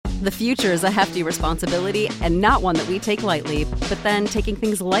The future is a hefty responsibility and not one that we take lightly, but then taking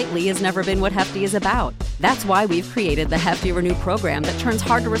things lightly has never been what Hefty is about. That's why we've created the Hefty Renew program that turns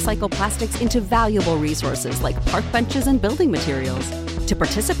hard-to-recycle plastics into valuable resources like park benches and building materials. To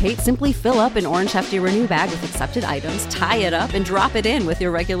participate, simply fill up an orange Hefty Renew bag with accepted items, tie it up, and drop it in with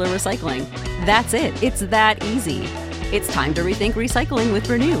your regular recycling. That's it. It's that easy. It's time to rethink recycling with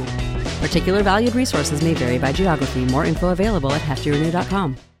Renew. Particular valued resources may vary by geography. More info available at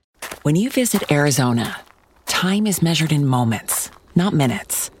heftyrenew.com. When you visit Arizona, time is measured in moments, not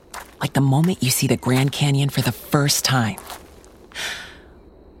minutes. Like the moment you see the Grand Canyon for the first time.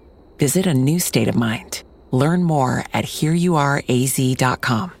 Visit a new state of mind. Learn more at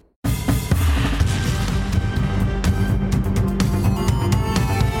hereyouareaz.com.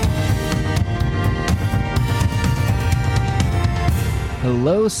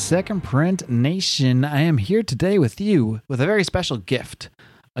 Hello, Second Print Nation. I am here today with you with a very special gift.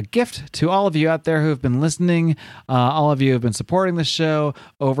 A gift to all of you out there who have been listening, all of you who have been supporting the show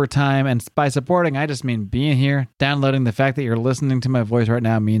over time. And by supporting, I just mean being here, downloading. The fact that you're listening to my voice right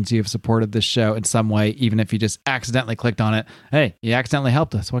now means you have supported this show in some way, even if you just accidentally clicked on it. Hey, you accidentally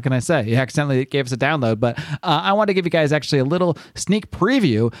helped us. What can I say? You accidentally gave us a download. But I want to give you guys actually a little sneak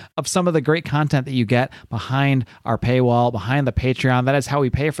preview of some of the great content that you get behind our paywall, behind the Patreon. That is how we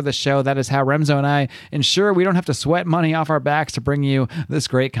pay for the show. That is how Remzo and I ensure we don't have to sweat money off our backs to bring you this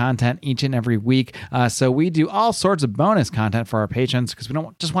great content each and every week. So we do all sorts of bonus content for our patrons because we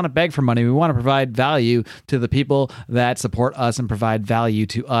don't just want to beg for money. We want to provide value to the people that support us and provide value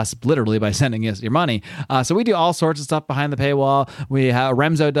to us literally by sending us your money. So we do all sorts of stuff behind the paywall. We have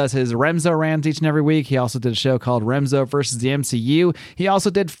Remzo does his Remzo rants each and every week. He also did a show called Remzo versus the MCU. He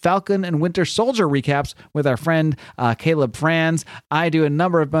also did Falcon and Winter Soldier recaps with our friend Caleb Franz. I do a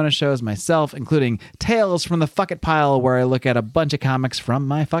number of bonus shows myself, including Tales from the Fuck It Pile, where I look at a bunch of comics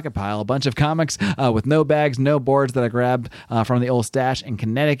from my Fuck It Pile, a bunch of comics with no bags, no boards that I grabbed from the old stash in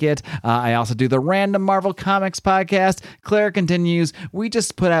Connecticut. I also do the Random Marvel Comics podcast. Claire continues. We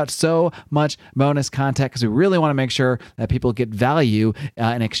just put out so much bonus content because we really want to make sure that people get value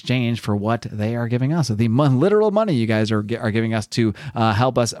in exchange for what they are giving us. So the literal money you guys are giving us to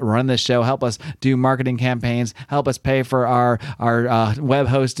help us run this show, help us do marketing campaigns, help us pay for our web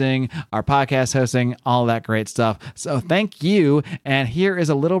hosting, our podcast hosting, all that great stuff. So thank you. And here is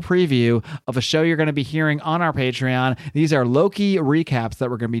a little preview of a show you're going to be hearing on our Patreon. These are Loki recaps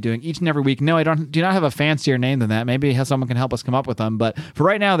that we're going to be doing each and every week. No, I do not have a fancier name than that. Maybe someone can help us come up with them. But for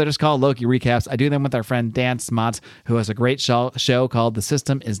right now, they're just called Loki recaps. I do them with our friend Dan Smots, who has a great show called The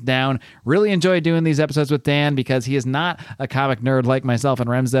System Is Down. Really enjoy doing these episodes with Dan because he is not a comic nerd like myself and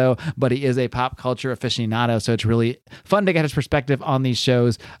Remzo, but he is a pop culture aficionado. So it's really fun to get his perspective on these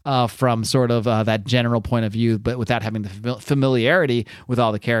shows from sort of that general point of view, but without having the familiarity with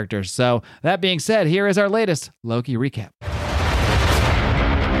all the characters. So that being said, here is our latest Loki recap.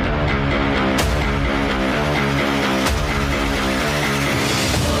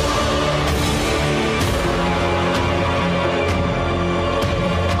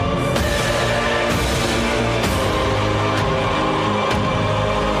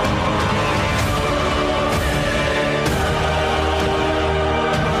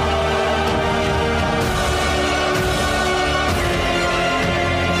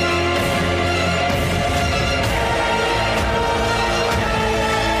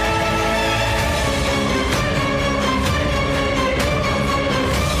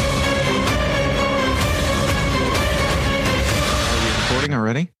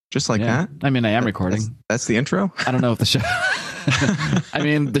 Just like that? I mean, I am recording. That's the intro? I don't know if the show... I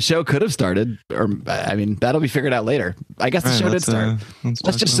mean, the show could have started, or I mean, that'll be figured out later. I guess the show did start.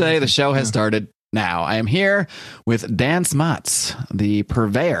 Let's just say the show has started now. I am here with Dan Smots, the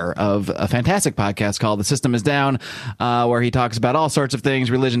purveyor of a fantastic podcast called The System Is Down, where he talks about all sorts of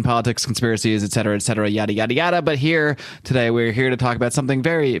things, religion, politics, conspiracies, et cetera, yada, yada, yada. But here today, we're here to talk about something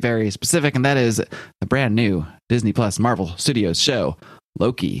very, very specific, and that is the brand new Disney Plus Marvel Studios show,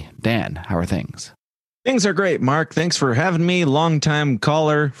 Loki. Dan, how are things? Things are great, Mark. Thanks for having me. Long-time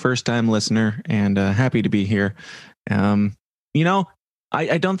caller, first-time listener, and happy to be here. You know,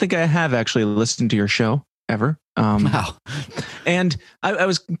 I don't think I have actually listened to your show ever. Wow. And I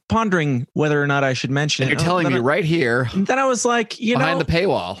was pondering whether or not I should mention it. You're telling me right here. Then I was like, behind the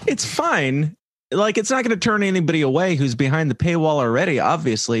paywall. It's fine. Like, it's not going to turn anybody away who's behind the paywall already,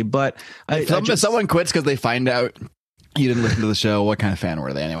 obviously. But someone quits because they find out you didn't listen to the show. What kind of fan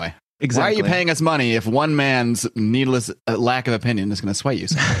were they anyway? Exactly. Why are you paying us money if one man's needless lack of opinion is going to sway you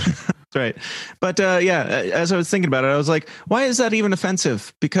so much? That's right. But yeah, as I was thinking about it, I was like, why is that even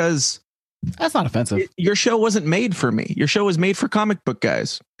offensive? Because That's not offensive. Your show wasn't made for me. Your show was made for comic book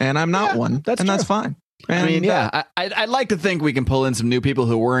guys, and I'm not one. That's fine. And I mean, I'd like to think we can pull in some new people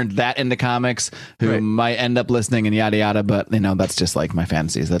who weren't that into comics, who might end up listening and yada yada. But that's just like my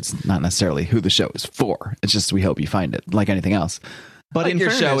fantasies. That's not necessarily who the show is for. It's just we hope you find it, like anything else. But like your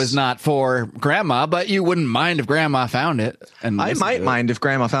show is not for grandma, but you wouldn't mind if grandma found it. And I might mind if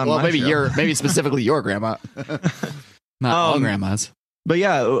grandma found. Well, maybe specifically your grandma, not all grandmas. But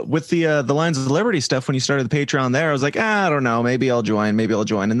yeah, with the Lions of Liberty stuff, when you started the Patreon there, I was like, I don't know, maybe I'll join.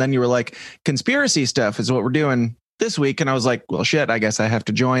 And then you were like, conspiracy stuff is what we're doing this week. And I was like, well, shit, I guess I have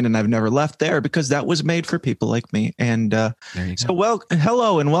to join. And I've never left there because that was made for people like me. And so,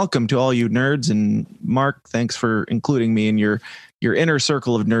 hello and welcome to all you nerds. And Mark, thanks for including me in your inner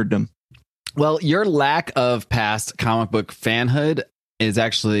circle of nerddom. Well, your lack of past comic book fanhood is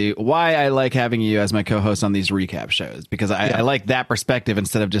actually why I like having you as my co-host on these recap shows, because I like that perspective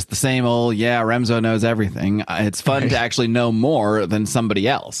instead of just the same old, Remzo knows everything. It's fun to actually know more than somebody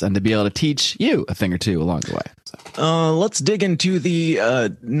else and to be able to teach you a thing or two along the way. So. Let's dig into the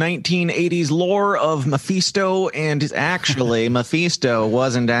 1980s lore of Mephisto. And actually, Mephisto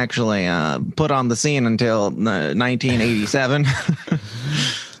wasn't actually put on the scene until 1987.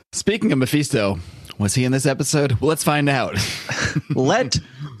 Speaking of Mephisto, was he in this episode? Well, let's find out. Let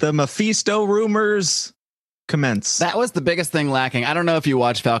the Mephisto rumors commence. That was the biggest thing lacking. I don't know if you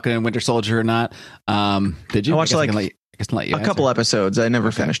watched Falcon and Winter Soldier or not. Did you? I watched a couple episodes. I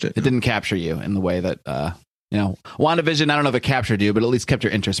never finished it. It didn't capture you in the way that WandaVision. I don't know if it captured you, but at least kept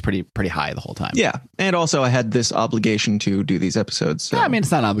your interest pretty high the whole time. Yeah, and also I had this obligation to do these episodes. So. Yeah, I mean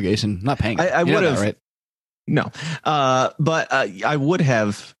it's not an obligation. I'm not paying. I would have. Right? No, but I would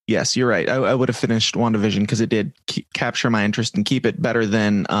have. Yes, you're right. I would have finished WandaVision because it did capture my interest and keep it better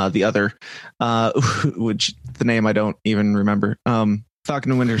than the other, which the name I don't even remember.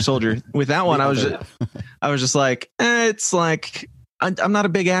 Falcon and Winter Soldier. With that one, I was just like, it's like I'm not a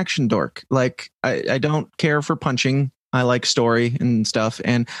big action dork. Like I don't care for punching. I like story and stuff,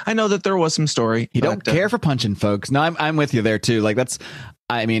 and I know that there was some story. You don't care for punching, folks. No, I'm with you there too. Like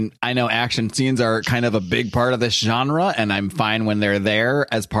I mean, I know action scenes are kind of a big part of this genre, and I'm fine when they're there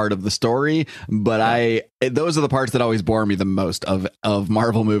as part of the story. But those are the parts that always bore me the most of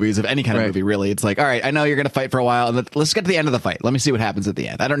Marvel movies, of any kind of movie, really. It's like, all right, I know you're going to fight for a while, and let's get to the end of the fight. Let me see what happens at the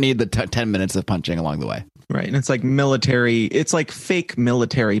end. I don't need the 10 minutes of punching along the way. Right. And it's like military. It's like fake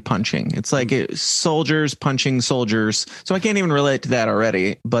military punching. It's like soldiers punching soldiers. So I can't even relate to that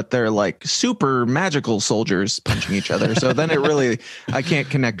already. But they're like super magical soldiers punching each other. So then I can't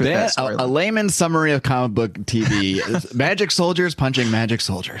connect with that story. A layman's summary of comic book TV is magic soldiers punching magic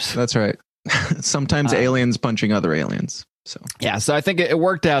soldiers. That's right. Sometimes aliens punching other aliens. So I think it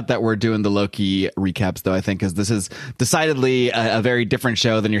worked out that we're doing the Loki recaps, though, I think, because this is decidedly a very different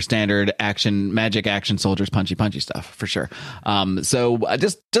show than your standard magic action soldiers punchy stuff, for sure. So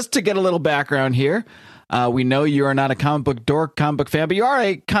just to get a little background here, we know you are not a comic book fan, but you are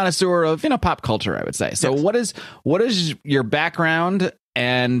a connoisseur of pop culture, I would say. So yes. What is your background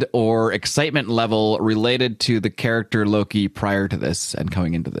and or excitement level related to the character Loki prior to this and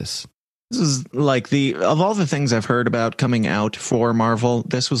coming into this? This is like of all the things I've heard about coming out for Marvel,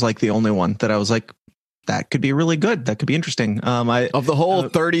 this was like the only one that I was like, that could be really good. That could be interesting. Of the whole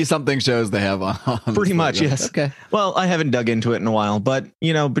 30 something shows they have on pretty much, yes. Okay. Well, I haven't dug into it in a while, but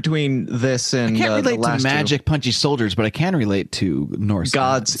between this and I can't relate to magic punchy soldiers, but I can relate to Norse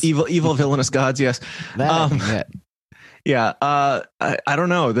gods, evil villainous gods. Yes. Yeah. I don't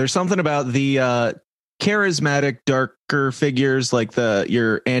know. There's something about the charismatic, darker figures, like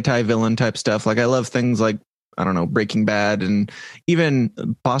your anti-villain type stuff. Like I love things like, I don't know, Breaking Bad, and even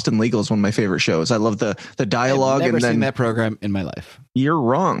Boston Legal is one of my favorite shows. I love the dialogue. I've never seen that program in my life. You're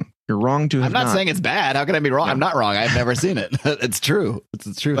wrong. You're wrong to have. I'm not saying it's bad. How can I be wrong? No. I'm not wrong. I've never seen it. It's true.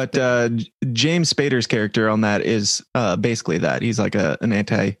 It's true. But James Spader's character on that is basically that. He's like an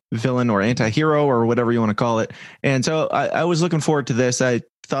anti-villain or anti-hero or whatever you want to call it. And so I was looking forward to this. I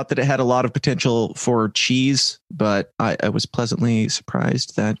thought that it had a lot of potential for cheese, but I was pleasantly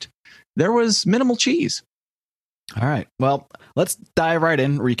surprised that there was minimal cheese. All right. Well, let's dive right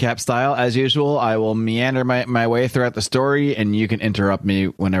in, recap style. As usual, I will meander my way throughout the story, and you can interrupt me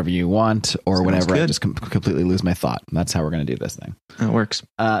whenever you want or Sounds whenever good. I just completely lose my thought. That's how we're going to do this thing. That works.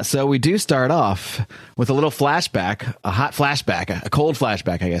 So we do start off with a little flashback, a hot flashback, a cold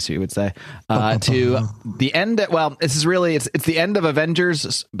flashback, I guess you would say, to the end. Well, this is really, it's the end of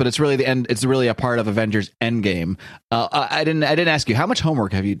Avengers, but it's really the end. It's really a part of Avengers Endgame. I didn't ask you, how much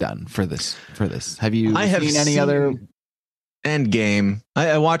homework have you done for this? Have you seen any other Endgame.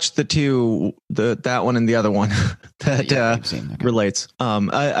 I watched that one and the other one that relates.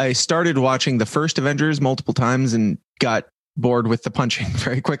 I started watching the first Avengers multiple times and got bored with the punching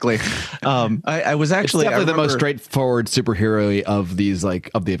very quickly. I was actually definitely the most straightforward superhero of these, like,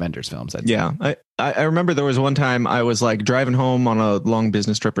 of the Avengers films. I remember there was one time I was like driving home on a long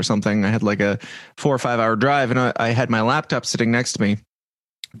business trip or something. I had like a 4 or 5 hour drive, and I had my laptop sitting next to me,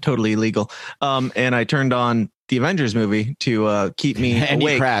 totally illegal. And I turned on the Avengers movie to keep me and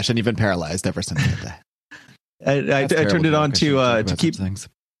awake. You crashed, and you've been paralyzed ever since that day. I turned it on to keep things.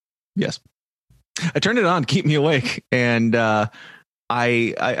 Yes, I turned it on to keep me awake, and I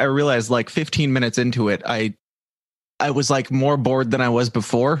realized like 15 minutes into it, I was like more bored than I was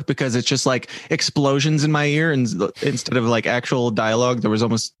before, because it's just like explosions in my ear, and instead of like actual dialogue, there was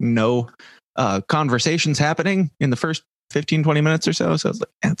almost no conversations happening in the first 15-20 minutes or so. So I was like,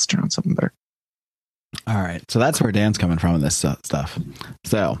 let's turn on something better. All right, so that's where Dan's coming from in this stuff.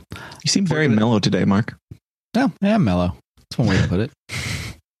 So you seem very mellow today, Mark. No, yeah, I'm mellow. That's one way to put it.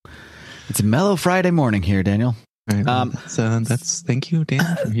 It's a mellow Friday morning here, Daniel. Right, that's thank you,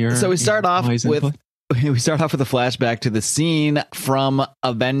 Dan. So we start off with a flashback to the scene from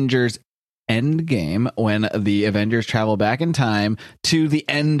Avengers Endgame, when the Avengers travel back in time to the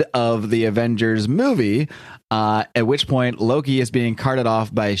end of the Avengers movie, at which point Loki is being carted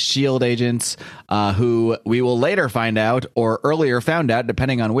off by S.H.I.E.L.D. agents, who we will later find out, or earlier found out,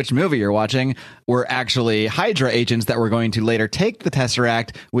 depending on which movie you're watching, were actually Hydra agents that were going to later take the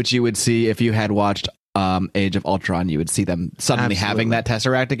Tesseract, which you would see if you had watched Age of Ultron. You would see them suddenly having that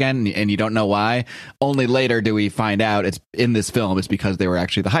Tesseract again, and you don't know why. Only later do we find out it's in this film it's because they were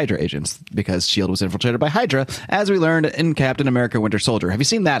actually the Hydra agents, because S.H.I.E.L.D. was infiltrated by Hydra, as we learned in Captain America Winter Soldier. Have you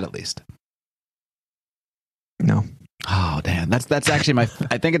seen that at least? No. Oh, damn. That's actually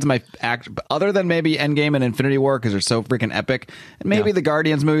I think it's my other than maybe Endgame and Infinity War, because they're so freaking epic, and maybe the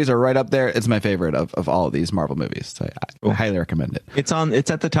Guardians movies are right up there. It's my favorite of all of these Marvel movies, so I highly recommend it. It's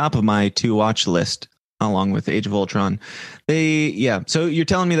at the top of my to watch list, along with Age of Ultron. So you're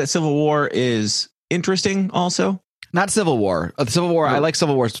telling me that Civil War is interesting also? Not Civil War. Civil War, I like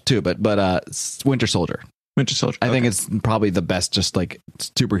Civil War too, but Winter Soldier. Winter Soldier. I think it's probably the best, just like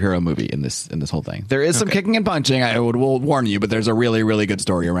superhero movie in this whole thing. There is some kicking and punching. I will warn you, but there's a really, really good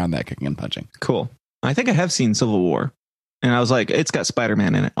story around that kicking and punching. Cool. I think I have seen Civil War, and I was like, it's got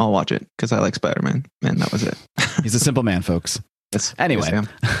Spider-Man in it. I'll watch it because I like Spider-Man, and that was it. He's a simple man, folks. Yes. Anyway.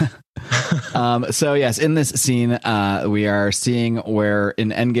 So yes, in this scene, we are seeing where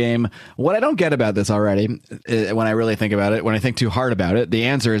in Endgame, what I don't get about this already, when I really think about it, when I think too hard about it, the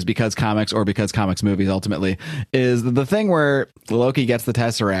answer is because comics, or because comics movies ultimately, is the thing where Loki gets the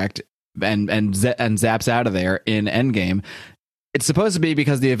Tesseract and zaps out of there in Endgame. It's supposed to be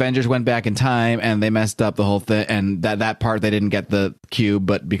because the Avengers went back in time and they messed up the whole thing, and that part they didn't get the cube,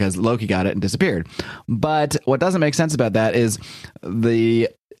 but because Loki got it and disappeared. But what doesn't make sense about that is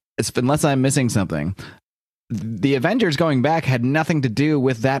unless I'm missing something, the Avengers going back had nothing to do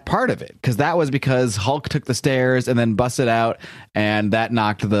with that part of it, because that was because Hulk took the stairs and then busted out, and that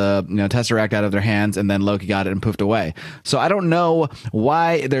knocked the Tesseract out of their hands, and then Loki got it and poofed away. So I don't know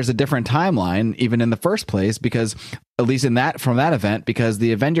why there's a different timeline even in the first place, because at least from that event, because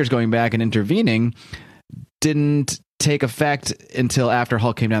the Avengers going back and intervening didn't take effect until after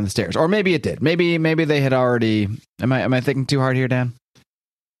Hulk came down the stairs, or maybe it did. Maybe they had already. Am I thinking too hard here, Dan?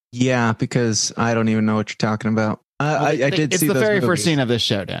 Yeah, because I don't even know what you're talking about. I did see it's the very movies. First scene of this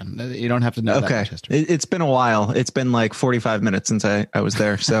show, Dan. You don't have to know that much history. It's been a while. It's been like 45 minutes since I was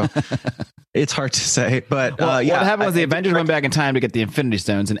there, so it's hard to say. But what happened was the Avengers went back in time to get the Infinity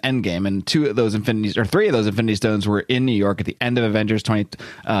Stones in Endgame, and 3 of those Infinity Stones were in New York at the end of the Avengers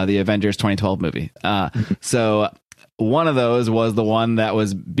 2012 movie. So one of those was the one that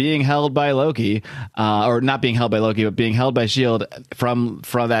was being held by Loki, or not being held by Loki, but being held by S.H.I.E.L.D. from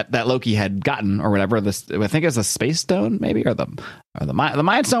that Loki had gotten, or whatever. I think it was a Space Stone, maybe, or the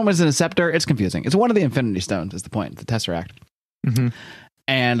Mind Stone was in a scepter. It's confusing. It's one of the Infinity Stones is the point, the Tesseract. Mm-hmm.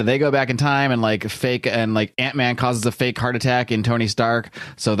 And they go back in time and Ant-Man causes a fake heart attack in Tony Stark,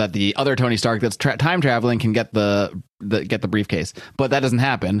 so that the other Tony Stark that's time traveling can get the briefcase. But that doesn't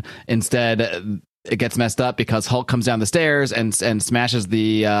happen. Instead, it gets messed up because Hulk comes down the stairs and smashes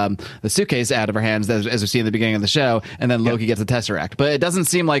the suitcase out of her hands, as we see in the beginning of the show, and then Loki gets the Tesseract. But it doesn't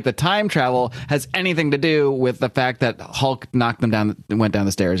seem like the time travel has anything to do with the fact that Hulk went down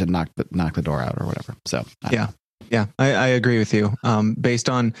the stairs and knocked the door out or whatever. So yeah, I agree with you. Based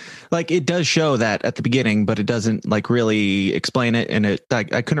on it does show that at the beginning, but it doesn't really explain it, and I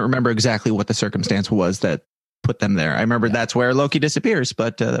couldn't remember exactly what the circumstance was that put them there. I remember that's where Loki disappears,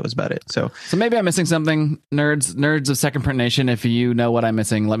 but that was about it. So maybe I'm missing something. Nerds of Second Print Nation, if you know what I'm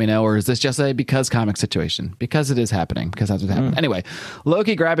missing, let me know. Or is this just a because comic situation? Because it is happening. Because that's what happened. Anyway,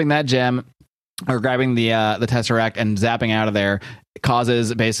 Loki grabbing that gem, or grabbing the Tesseract and zapping out of there,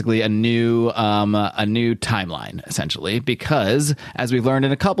 causes basically a new timeline, essentially, because as we've learned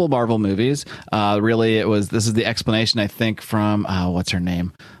in a couple Marvel movies, this is the explanation, I think, from what's her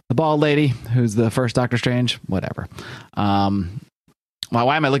name, the bald lady who's the first Doctor Strange, whatever. Why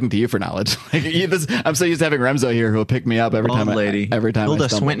am I looking to you for knowledge? I'm so used to having Remzo here who will pick me up every time. Tilda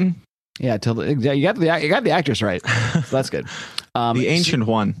Swinton. Yeah, you got the actress right. So that's good. The ancient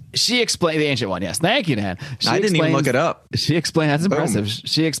one. She explained the ancient one. Yes, thank you, Dan. I didn't even look it up. She explained. That's impressive.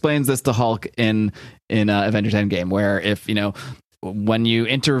 She explains this to Hulk in Avengers Endgame, where if when you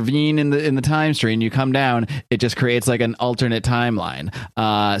intervene in the time stream, you come down, it just creates like an alternate timeline.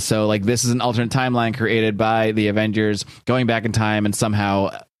 So like this is an alternate timeline created by the Avengers going back in time, and somehow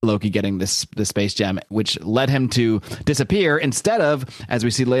Loki getting this space gem, which led him to disappear instead of, as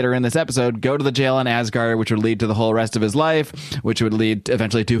we see later in this episode, go to the jail in Asgard, which would lead to the whole rest of his life, which would lead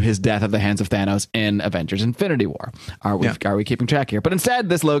eventually to his death at the hands of Thanos in Avengers Infinity War. Are we keeping track here? But instead,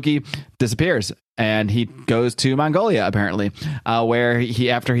 this Loki disappears and he goes to Mongolia, apparently, where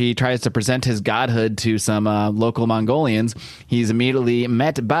after he tries to present his godhood to some local Mongolians, he's immediately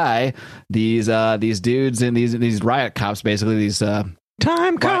met by these dudes and these riot cops, basically these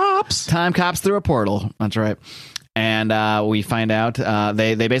Time cops through a portal. That's right. And we find out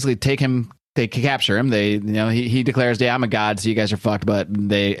they basically take him. They capture him. He declares, "Yeah, I'm a god, so you guys are fucked." But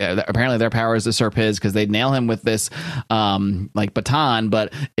they apparently their powers usurp his because they nail him with this baton,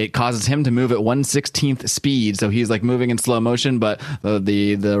 but it causes him to move at 1/16th speed. So he's like moving in slow motion, but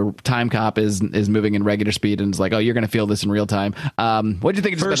the time cop is moving in regular speed and is like, "Oh, you're going to feel this in real time." What do you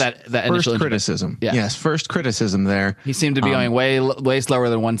think about that initial criticism? Yes, first criticism there. He seemed to be going way slower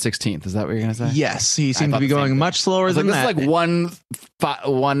than 1/16th. Is that what you're going to say? Yes, he seemed to be going much slower than that. This is like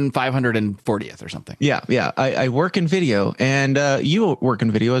 1/540th or something. Yeah. I work in video, and you work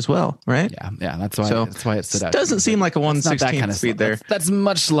in video as well, right? Yeah. That's why it stood out. Doesn't seem like a 1/16th speed there. That's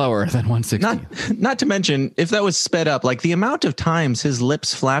much slower than 1/16th. Not to mention, if that was sped up, like the amount of times his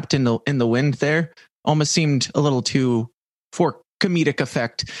lips flapped in the wind there almost seemed a little too for comedic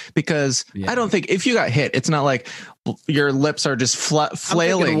effect, because I don't think if you got hit, it's not like your lips are just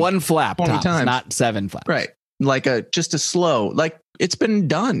flailing. One flap 20 times, not 7 flaps. Right. Like just a slow, like it's been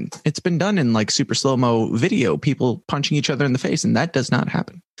done in like super slow-mo video, people punching each other in the face, and that does not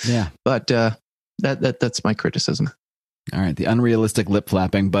happen. Yeah. But that's my criticism. All right, the unrealistic lip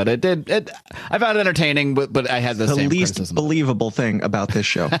flapping, but I found it entertaining, but I had the same least criticism. Believable thing about this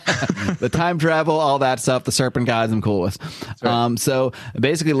show. The time travel, all that stuff, the serpent gods, I'm cool with. Right. So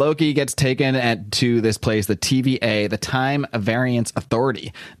basically Loki gets taken to this place, the TVA, the Time Variance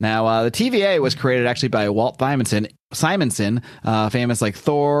Authority. Them the TVA was created actually by Walt Simonson, famous like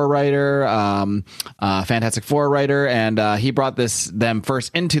Thor writer, Fantastic Four writer, and he brought them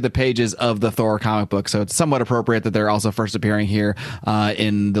first into the pages of the Thor comic book, so it's somewhat appropriate that they're also first appearing here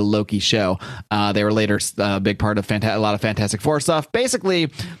in the Loki show. They were later a big part of a lot of Fantastic Four stuff, basically.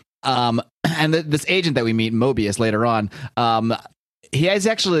 And this agent that we meet, Mobius, later on, he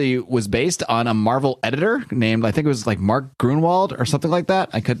actually was based on a Marvel editor named, I think it was like Mark Grunwald or something like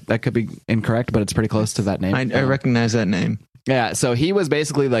that. That could be incorrect, but it's pretty close to that name. I recognize that name. Yeah, so he was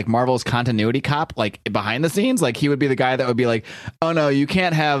basically like Marvel's continuity cop, like behind the scenes. Like he would be the guy that would be like, "Oh no, you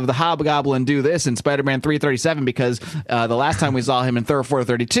can't have the Hobgoblin do this in Spider-Man 337 because the last time we saw him in Thor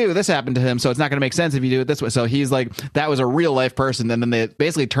 432, this happened to him, so it's not going to make sense if you do it this way." So he's like, that was a real life person, and then they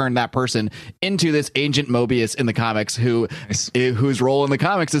basically turned that person into this Agent Mobius in the comics, whose role in the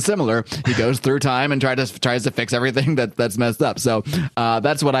comics is similar. He goes through time and tries to fix everything that's messed up. So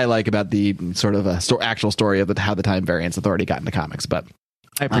that's what I like about the sort of actual story of how the Time Variance Authority got into comics. But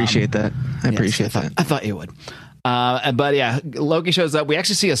I appreciate that. I thought you would. But yeah, Loki shows up. We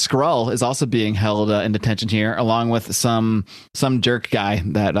actually see a Skrull is also being held in detention here, along with some jerk guy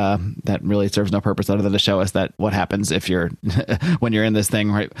that really serves no purpose other than to show us that what happens if you're when you're in this thing,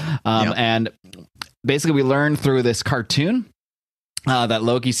 right? And basically, we learn through this cartoon that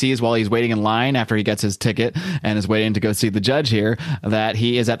Loki sees while he's waiting in line after he gets his ticket and is waiting to go see the judge here, that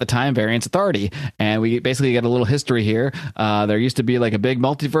he is at the Time Variance Authority. And we basically get a little history here. There used to be like a big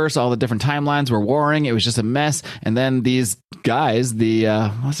multiverse. All the different timelines were warring. It was just a mess. And then these guys,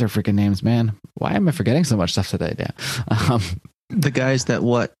 what's their freaking names, man? Why am I forgetting so much stuff today, Dan? The guys that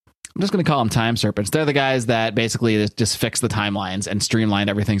what? I'm just going to call them time serpents. They're the guys that basically just fix the timelines and streamline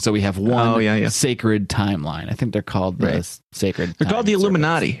everything, so we have one sacred timeline. I think they're called the sacred. They're called the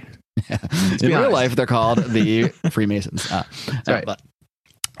Illuminati. In real honest. life, they're called the Freemasons. right.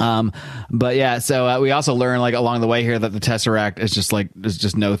 But yeah, so we also learn like along the way here that the Tesseract is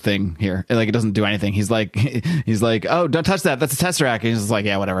just no thing here. Like it doesn't do anything. He's like, oh, don't touch that. That's a Tesseract. And he's just like,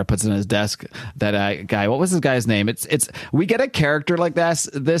 yeah, whatever. Puts it in his desk. That guy. What was this guy's name? It's. We get a character like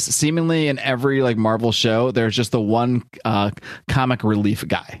this seemingly in every like Marvel show. There's just the one comic relief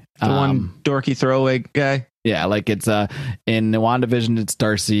guy. The one dorky throwaway guy. Yeah, like it's in WandaVision, it's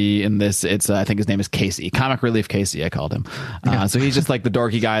Darcy. In this, it's I think his name is Casey, Comic Relief Casey. I called him. So he's just like the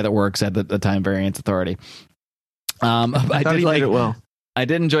dorky guy that works at the Time Variance Authority. I thought he did it well. I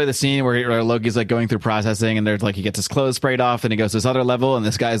did enjoy the scene where Loki's like going through processing, and there's like he gets his clothes sprayed off, and he goes to this other level, and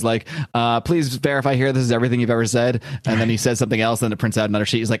this guy's like, "Please verify here. This is everything you've ever said." And then he says something else, and it prints out another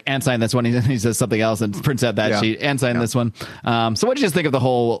sheet. He's like, "And sign this one." He says something else, and prints out that sheet, and sign this one. So what did you just think of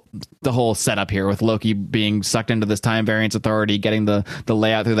the whole setup here with Loki being sucked into this Time Variance Authority, getting the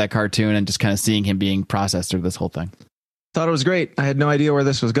layout through that cartoon, and just kind of seeing him being processed through this whole thing? Thought it was great. I had no idea where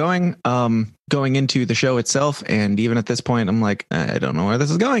this was going into the show itself. And even at this point, I'm like, I don't know where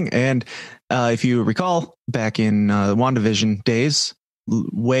this is going. And if you recall back in WandaVision days,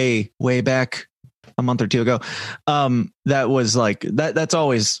 way back a month or two ago, that was like, that's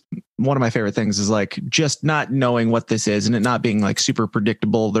always one of my favorite things is like just not knowing what this is and it not being like super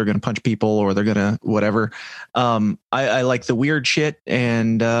predictable. They're going to punch people or they're going to whatever. I like the weird shit.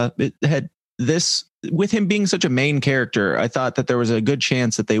 And it had this, with him being such a main character, I thought that there was a good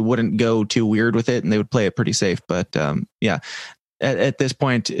chance that they wouldn't go too weird with it and they would play it pretty safe. But at this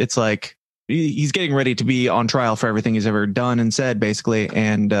point, it's like he's getting ready to be on trial for everything he's ever done and said, basically.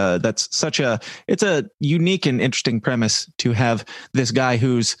 And that's it's a unique and interesting premise to have this guy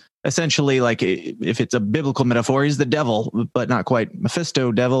who's essentially like, if it's a biblical metaphor, he's the devil, but not quite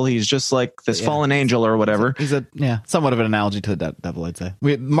Mephisto devil. He's just like this fallen angel or whatever. He's somewhat of an analogy to the devil, I'd say.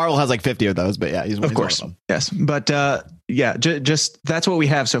 Marvel has like 50 of those, but yeah, he's of course one of them. Yes, but just that's what we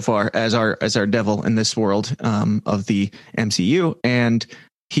have so far as our devil in this world of the MCU, and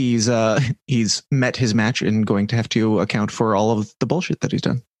he's met his match and going to have to account for all of the bullshit that he's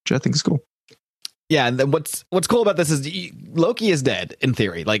done, which I think is cool. Yeah, and then what's cool about this is Loki is dead in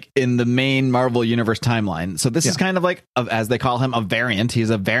theory, like in the main Marvel Universe timeline. So this is kind of like, as they call him, a variant. He's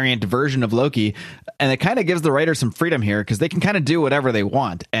a variant version of Loki, and it kind of gives the writers some freedom here because they can kind of do whatever they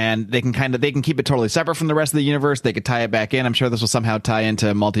want, and they can keep it totally separate from the rest of the universe. They could tie it back in. I'm sure this will somehow tie into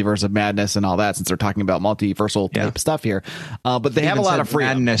Multiverse of Madness and all that, since they're talking about multiversal type stuff here. But they have a lot of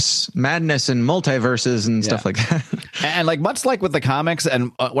freedom. Madness, and multiverses and stuff like that. And like much like with the comics,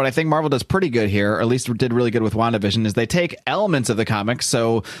 and what I think Marvel does pretty good here, or at least did really good with WandaVision, is they take elements of the comics.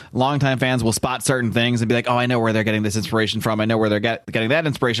 So longtime fans will spot certain things and be like, oh, I know where they're getting this inspiration from. I know where they're getting that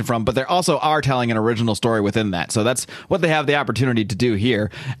inspiration from. But they also are telling an original story within that. So that's what they have the opportunity to do here.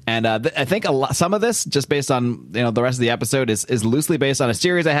 And I think some of this, just based on the rest of the episode, is loosely based on a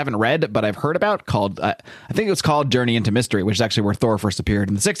series I haven't read, but I've heard about called, I think it was called Journey into Mystery, which is actually where Thor first appeared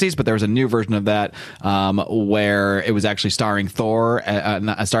in the 60s. But there was a new version of that where it was actually starring Thor,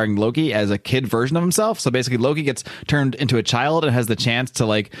 starring Loki as a kid version of himself. So basically Loki gets turned into a child and has the chance to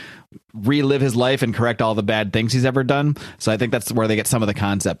like relive his life and correct all the bad things he's ever done. So I think that's where they get some of the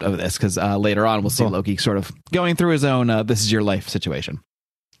concept of this, because later on we'll see Loki sort of going through his own this is your life situation.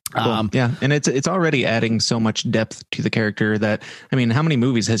 Cool. And it's already adding so much depth to the character that, I mean, how many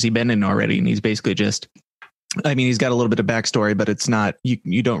movies has he been in already? And he's basically just, I mean, he's got a little bit of backstory, but it's not,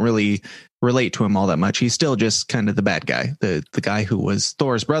 you don't really relate to him all that much. He's still just kind of the bad guy, the guy who was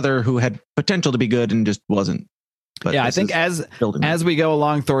Thor's brother, who had potential to be good and just wasn't. But yeah, I think as we go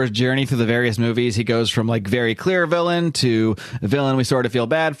along Thor's journey through the various movies, he goes from like very clear villain to villain we sort of feel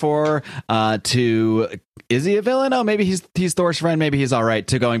bad for, to is he a villain? Oh, maybe he's Thor's friend. Maybe he's all right.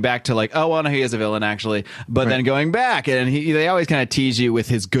 To going back to like, oh, well, no, he is a villain actually. But then going back, and they always kind of tease you with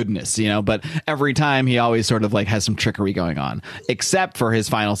his goodness, But every time he always sort of like has some trickery going on, except for his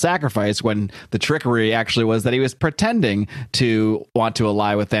final sacrifice, when the trickery actually was that he was pretending to want to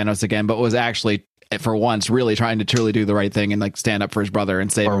ally with Thanos again, but was actually, for once, really trying to truly do the right thing and like stand up for his brother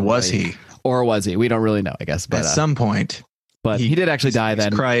and save him. Or was he? We don't really know, I guess. But at some point, but he did actually die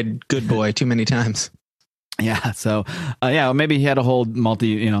then. Cried good boy too many times. Yeah. So, maybe he had a whole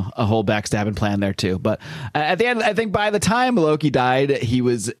a whole backstabbing plan there too. But at the end, I think by the time Loki died, he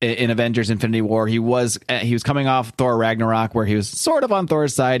was in Avengers Infinity War. He was coming off Thor Ragnarok, where he was sort of on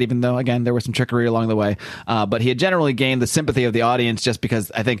Thor's side, even though, again, there was some trickery along the way. But he had generally gained the sympathy of the audience just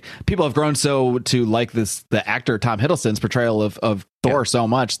because I think people have grown so to like the actor Tom Hiddleston's portrayal of Thor so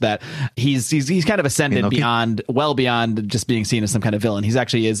much that he's kind of ascended beyond just being seen as some kind of villain. He's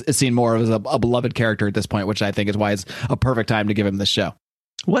actually is seen more as a beloved character at this point, which I think is why it's a perfect time to give him this show.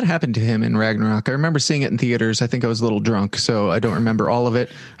 What happened to him in Ragnarok? I remember seeing it in theaters. I think I was a little drunk, so I don't remember all of it.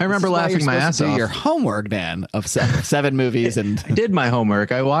 I remember laughing my ass off. Your homework, Dan, of seven movies, and I did my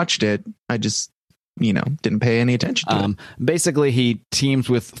homework. I watched it. I just, didn't pay any attention to it. Basically, he teams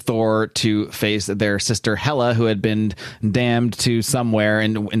with Thor to face their sister Hela, who had been damned to somewhere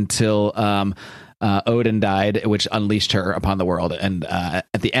until Odin died, which unleashed her upon the world. And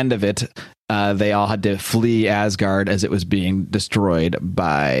at the end of it, they all had to flee Asgard as it was being destroyed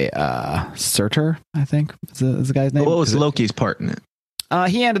by Surtur, I think is the guy's name. What was Loki's part in it?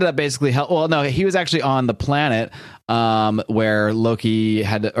 He ended up basically he was actually on the planet where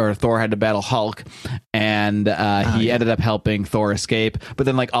Thor had to battle Hulk, and he ended up helping Thor escape, but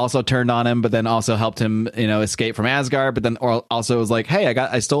then also turned on him, but then also helped him escape from Asgard, but then also was like, hey,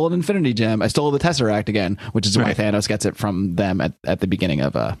 I stole an Infinity Gem, I stole the Tesseract again, which is why Thanos gets it from them at the beginning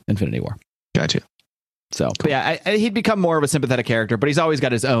of Infinity War. Gotcha. So, but yeah, he'd become more of a sympathetic character, but he's always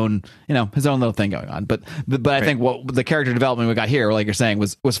got his own little thing going on. But I think what the character development we got here, like you're saying,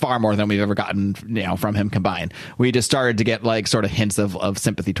 was far more than we've ever gotten, from him combined. We just started to get sort of hints of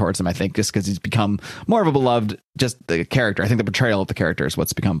sympathy towards him, I think, just because he's become more of a beloved, just the character. I think the portrayal of the character is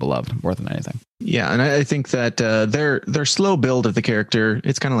what's become beloved more than anything. Yeah, and I think that their slow build of the character,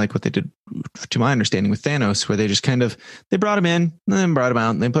 it's kind of like what they did, to my understanding, with Thanos, where they just they brought him in, and then brought him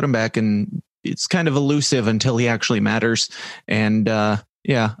out, and they put him back, and it's kind of elusive until he actually matters. And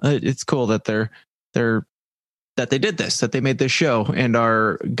it's cool that that they did this, that they made this show and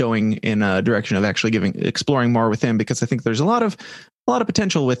are going in a direction of actually exploring more with him, because I think there's a lot of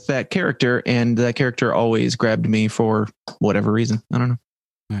potential with that character, and that character always grabbed me for whatever reason. I don't know.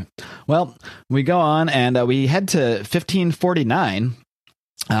 Right. Well, we go on and we head to 1549.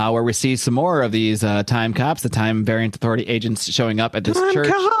 Where we see some more of these time cops, the Time Variant Authority agents showing up at this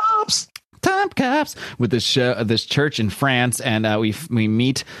church. Time cops with this church in France, and we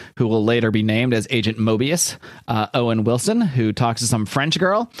meet who will later be named as Agent Mobius, Owen Wilson, who talks to some French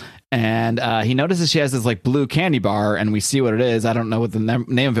girl, and he notices she has this blue candy bar, and we see what it is. I don't know what the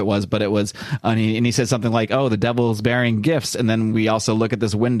name of it was, but it was, and he says something like, "Oh, the devil's bearing gifts," and then we also look at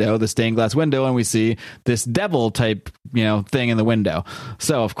this window, the stained glass window, and we see this devil type thing in the window.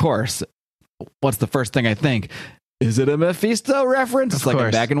 So of course, what's the first thing I think? Is it a Mephisto reference? It's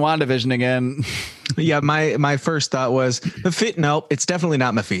I'm back in WandaVision again. Yeah, my first thought was, no, it's definitely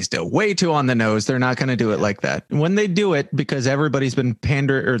not Mephisto. Way too on the nose. They're not going to do it like that. When they do it, because everybody's been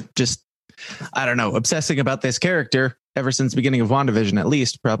obsessing about this character ever since the beginning of WandaVision, at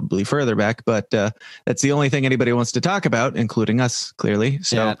least, probably further back. But that's the only thing anybody wants to talk about, including us, clearly.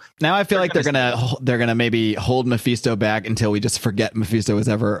 So yeah. Now I feel like they're gonna maybe hold Mephisto back until we just forget Mephisto was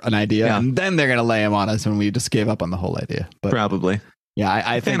ever an idea, and then they're gonna lay him on us when we just gave up on the whole idea. But probably. Yeah,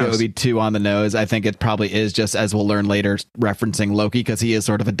 I think it would be too on the nose. I think it probably is, just as we'll learn later, referencing Loki, because he is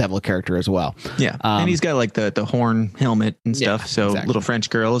sort of a devil character as well. Yeah, and he's got the horn helmet and stuff. So exactly. Little French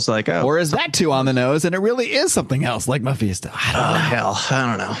girl is like, oh. Or is that too on the nose, and it really is something else like Mephisto? I don't know. Hell, I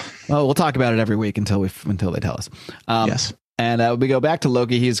don't know. Well, we'll talk about it every week until they tell us. Yes. And we go back to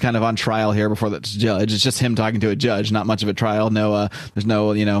Loki. He's kind of on trial here before the judge. It's just him talking to a judge, not much of a trial. No, there's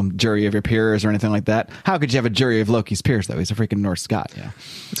no, jury of your peers or anything like that. How could you have a jury of Loki's peers, though? He's a freaking Norse god. Yeah,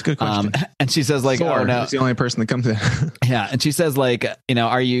 that's a good question. And she says Thor, oh no, he's the only person that comes in. Yeah, and she says how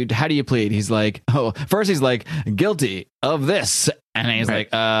do you plead? He's like, first he's like, guilty of this. And he's like,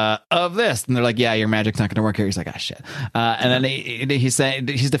 of this. And they're like, yeah, your magic's not going to work here. He's like, ah, shit. And then he's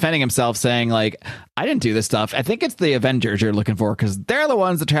defending himself, saying I didn't do this stuff. I think it's the Avengers you're looking for, because they're the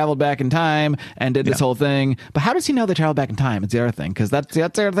ones that traveled back in time and did this whole thing. But how does he know they traveled back in time? It's the other thing, because that's the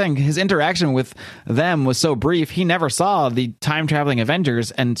other thing. His interaction with them was so brief. He never saw the time traveling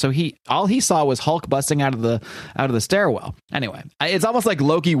Avengers, and so all he saw was Hulk busting out of the stairwell. Anyway, it's almost like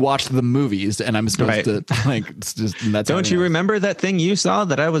Loki watched the movies, and I'm supposed to it's just that's. Don't you remember that thing you saw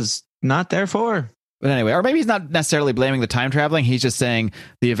that I was not there for? But anyway, or maybe he's not necessarily blaming the time traveling. He's just saying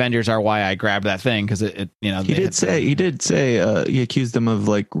the Avengers are why I grabbed that thing, because he did say he accused them of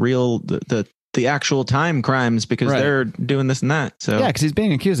real the actual time crimes, because they're doing this and that. So yeah, because he's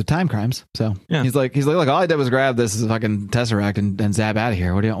being accused of time crimes. So yeah. He's like, look, all I did was grab this fucking Tesseract and zap out of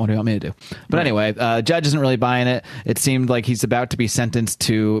here. What do you want me to do? But anyway, judge isn't really buying it. It seemed like he's about to be sentenced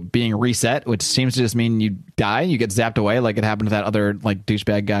to being reset, which seems to just mean you die, you get zapped away, like it happened to that other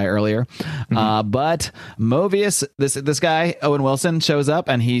douchebag guy earlier. Mm-hmm. But Mobius, this guy Owen Wilson, shows up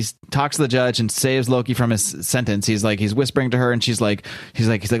and he talks to the judge and saves Loki from his sentence. He's whispering to her, and he's like,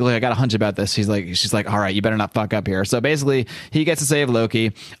 look, I got a hunch about this. She's like, all right, you better not fuck up here. So basically, he gets to save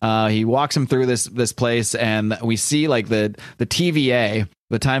Loki. He walks him through this place, and we see the TVA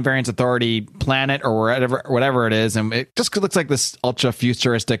the Time Variance Authority planet or whatever it is, and it just looks like this ultra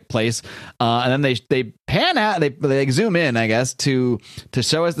futuristic place. And then they pan out, they zoom in, I guess, to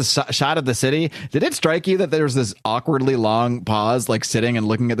show us the shot of the city. Did it strike you that there was this awkwardly long pause, like sitting and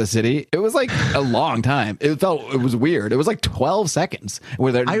looking at the city? It was like a long time. It was weird. It was like 12 seconds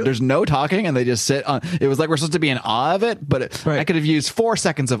where there's no talking and they just sit on. It was like we're supposed to be in awe of it, but I could have used 4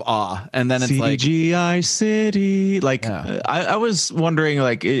 seconds of awe, and then it's CGI City. Like I was wondering.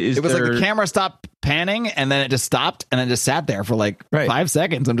 Like, it was like the camera stopped panning and then it just stopped and then just sat there for like 5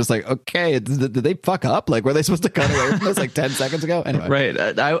 seconds. I'm just like, okay, did they fuck up? Like, were they supposed to cut away from this like 10 seconds ago? Anyway.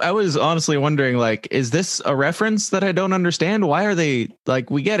 Right. I was honestly wondering, like, is this a reference that I don't understand? Why are they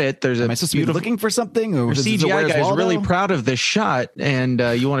like, we get it. Am I supposed to be looking for something? Or CGI guy is really proud of this shot and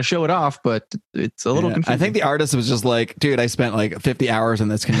you want to show it off, but it's a little confusing. I think the artist was just like, dude, I spent like 50 hours on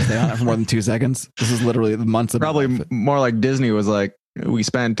this. Can you stay on it for more than 2 seconds? This is literally months of probably more like Disney was like, we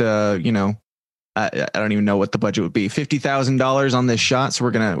spent I don't even know what the budget would be, $50,000 on this shot, so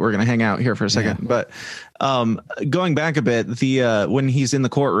we're gonna hang out here for a second. But going back a bit, the when he's in the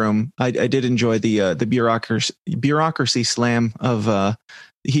courtroom, I did enjoy the bureaucracy slam of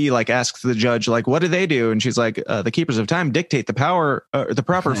he like asks the judge, like, what do they do? And she's like, the keepers of time dictate the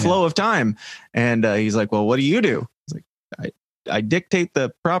proper flow of time. And he's like, well, what do you do? He's like, I dictate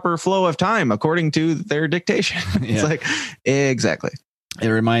the proper flow of time according to their dictation. It's like, exactly. It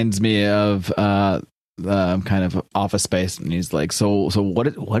reminds me of kind of Office Space, and he's like, so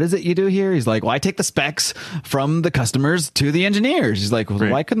what is it you do here? He's like, well, I take the specs from the customers to the engineers. He's like, well,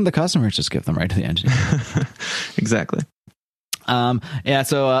 why couldn't the customers just give them right to the engineer? Exactly.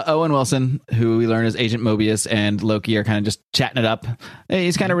 So Owen Wilson, who we learn is Agent Mobius, and Loki are kind of just chatting it up.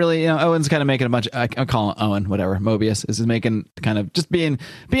 He's kind of really, Owen's kind of making a bunch. I call him Owen, whatever. Mobius is making kind of just being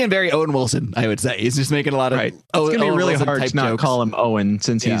very Owen Wilson. I would say he's just making a lot of. Right. It's gonna be really Wilson hard to not jokes. call him Owen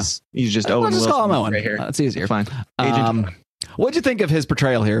since he's just Owen. Let's just Wilson call him Owen. Right here. It's easier. Fine. Agent. What'd you think of his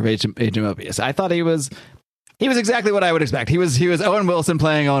portrayal here of Agent Mobius? I thought he was exactly what I would expect. He was Owen Wilson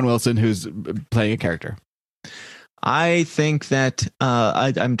playing Owen Wilson, who's playing a character. I think that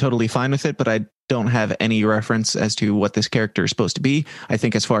I'm totally fine with it, but I don't have any reference as to what this character is supposed to be. I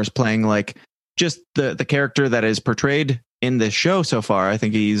think as far as playing like just the character that is portrayed in this show so far, I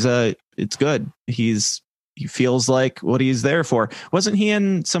think he's it's good. He feels like what he's there for. Wasn't he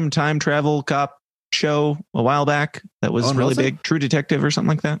in some time travel cop show a while back that was really big? True Detective or something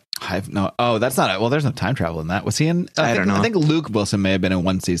like that? That's not it. Well, there's no time travel in that. Was he in? I don't know. I think Luke Wilson may have been in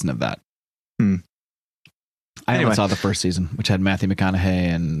one season of that. I only saw the first season, which had Matthew McConaughey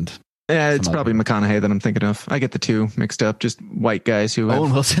and... Yeah, it's probably McConaughey that I'm thinking of. I get the two mixed up. Just white guys who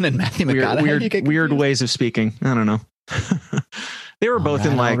Owen Wilson and Matthew McConaughey. Weird ways of speaking. I don't know. They were both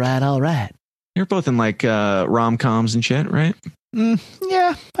in like... All right. They were both in like rom-coms and shit, right?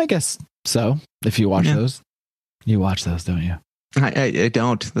 Yeah, I guess so. If you watch those. You watch those, don't you? I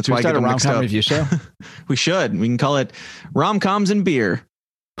don't. That's why I get them mixed up. Review show? We should. We can call it Rom-Coms and Beer.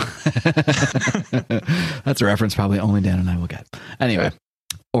 That's a reference probably only Dan and I will get. Anyway,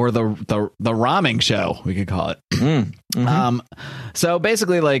 or the Romming show, we could call it. So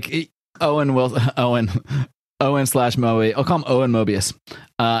basically, like Owen slash Moe, I'll call him Owen Mobius,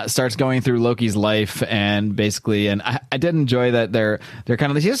 starts going through Loki's life, and basically, and I did enjoy that they're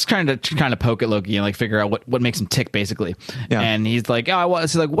kind of, he's just trying to poke at Loki and like figure out what makes him tick, basically. Yeah. And he's like,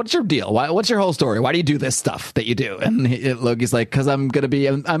 he's like, what's your deal? What's your whole story? Why do you do this stuff that you do? And Loki's like, because I'm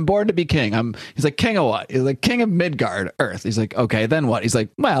born to be king. He's like, king of what? He's like, king of Midgard, Earth. He's like, okay, then what? He's like,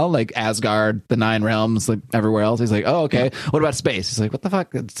 well, like Asgard, the 9 realms, like everywhere else. He's like, oh, okay. Yeah. What about space? He's like, what the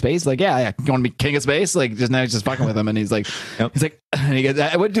fuck? Space? Like, yeah. You want to be king of space? Like, just now he's just fucking with him, and he's like, and he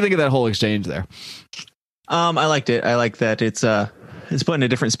gets. What do you think of that whole exchange there? I liked it. I like that it's putting a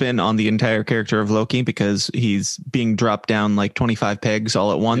different spin on the entire character of Loki, because he's being dropped down like 25 pegs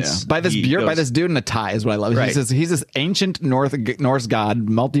all at once by this dude in a tie is what I love. Right. He says he's this ancient Norse god,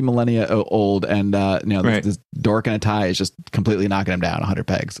 multi-millennia old, and this dork in a tie is just completely knocking him down 100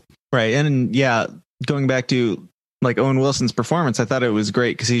 pegs. Right. And going back to like Owen Wilson's performance, I thought it was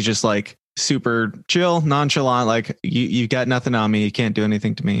great because he's just like super chill, nonchalant, like you got nothing on me, you can't do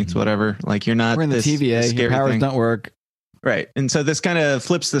anything to me, it's whatever, like you're not, we're in the TVA, your powers don't work. Right. And so this kind of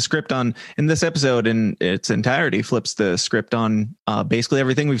flips the script on, in this episode in its entirety, flips the script on basically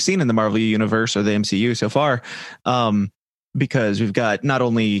everything we've seen in the Marvel universe or the MCU so far, because we've got not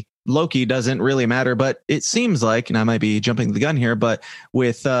only Loki doesn't really matter, but it seems like, and I might be jumping the gun here, but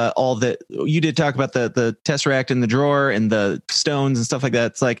with all that you did talk about the Tesseract in the drawer and the stones and stuff like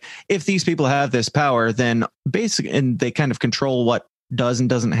that, it's like if these people have this power, then basically, and they kind of control what does and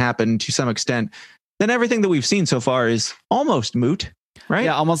doesn't happen to some extent, then everything that we've seen so far is almost moot. right?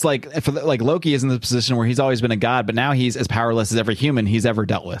 Yeah, almost like like Loki is in the position where he's always been a god, but now he's as powerless as every human he's ever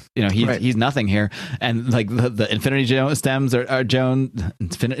dealt with. You know, he's nothing here, and like the Infinity Stems are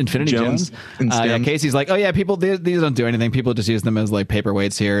Infinity Jones. Yeah, Casey's like, oh yeah, people these don't do anything. People just use them as like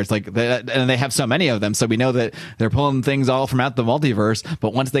paperweights here. It's like and they have so many of them, so we know that they're pulling things all from out the multiverse.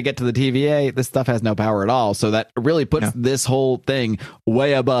 But once they get to the TVA, this stuff has no power at all. So that really puts this whole thing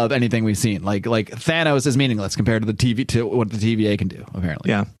way above anything we've seen. Like Thanos is meaningless compared to what the TVA can do, apparently.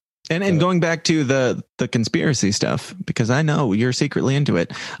 Yeah. And going back to the conspiracy stuff, because I know you're secretly into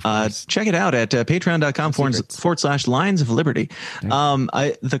it. Check it out at patreon.com/Lines of Liberty.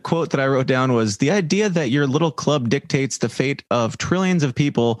 The quote that I wrote down was, the idea that your little club dictates the fate of trillions of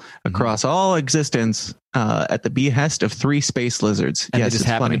people across all existence at the behest of 3 space lizards. And yes, they just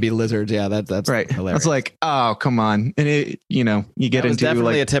happen to be lizards. Yeah, that's right. Hilarious. It's like, oh, come on. And you get into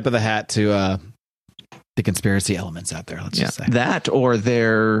definitely like a tip of the hat to the conspiracy elements out there. Let's just say that, or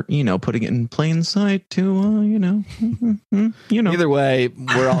they're putting it in plain sight to Either way,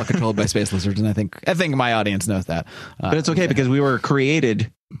 we're all controlled by space lizards, and I think my audience knows that. But it's okay because we were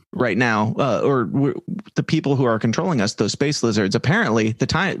created right now, the people who are controlling us, those space lizards. Apparently,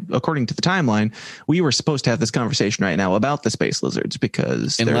 according to the timeline, we were supposed to have this conversation right now about the space lizards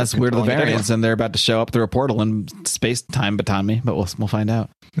because unless we're the variants and they're about to show up through a portal and space time baton me, but we'll find out.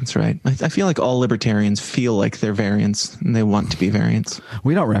 That's right. I feel like all libertarians feel like they're variants and they want to be variants.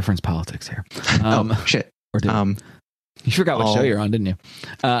 We don't reference politics here. Shit. Or you forgot what show you're on, didn't you?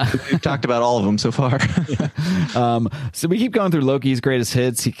 We've talked about all of them so far. So we keep going through Loki's greatest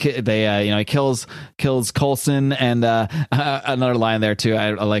hits. He kills Coulson, and another line there too.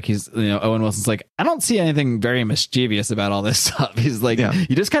 I like Owen Wilson's like, I don't see anything very mischievous about all this stuff. He's like,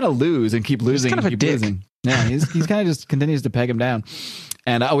 you just kind of lose and keep losing. He's kind of a dick. Losing. Yeah, he's kind of just continues to peg him down.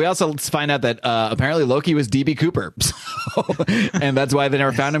 And we also find out that apparently Loki was DB Cooper. And that's why they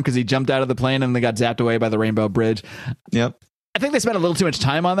never found him, because he jumped out of the plane and they got zapped away by the Rainbow Bridge. Yep. I think they spent a little too much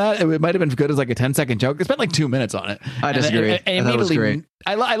time on that. It might have been good as like a 10-second joke. They spent like 2 minutes on it. I disagree. I thought it was great.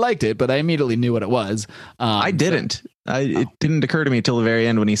 I liked it, but I immediately knew what it was. I didn't. It didn't occur to me till the very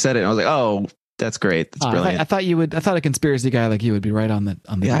end when he said it. I was like, oh, that's great. That's brilliant. I thought a conspiracy guy like you would be right on the.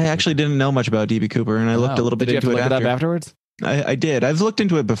 Yeah, I actually didn't know much about DB Cooper, and I looked a little bit into it. Did you have to look it up afterwards? I did. I've looked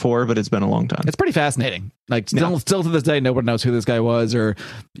into it before, but it's been a long time. It's pretty fascinating. Like still to this day, nobody knows who this guy was or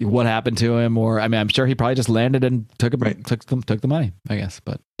what happened to him. Or I'm sure he probably just landed and took the money, I guess.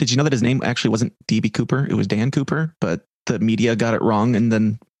 But did you know that his name actually wasn't DB Cooper? It was Dan Cooper, but the media got it wrong, and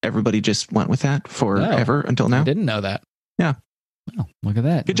then everybody just went with that forever until now. I didn't know that. Yeah. Well, look at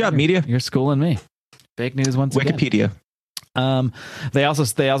that. Good job, media. You're schooling me. Fake news once again. Wikipedia. They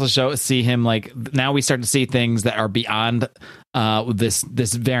also see him, like, now we start to see things that are beyond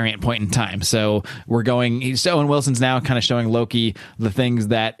this variant point in time. So Owen Wilson's now kind of showing Loki the things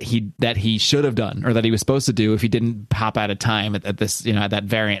that he should have done, or that he was supposed to do if he didn't pop out of time at this, at that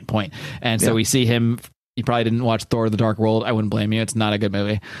variant point. And so we see him. You probably didn't watch Thor: The Dark World. I wouldn't blame you. It's not a good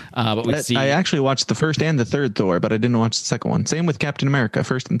movie. But I actually watched the first and the third Thor, but I didn't watch the second one. Same with Captain America,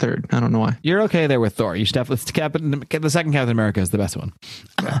 first and third. I don't know why. You're okay there with Thor. You should definitely the second Captain America is the best one.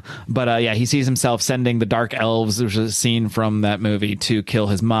 But he sees himself sending the Dark Elves, which is a scene from that movie, to kill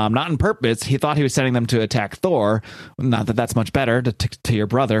his mom. Not on purpose. He thought he was sending them to attack Thor. Not that that's much better to your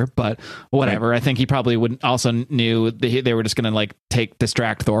brother, but whatever. Right. I think he probably knew they were just going to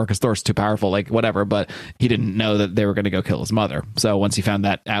distract Thor because Thor's too powerful. Like whatever, but he didn't know that they were going to go kill his mother. So once he found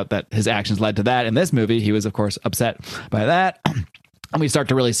out that his actions led to that in this movie, he was, of course, upset by that. And we start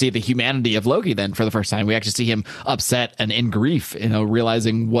to really see the humanity of Loki then for the first time. We actually see him upset and in grief,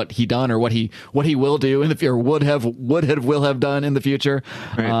 realizing what he done or what he will do in the future, will have done in the future.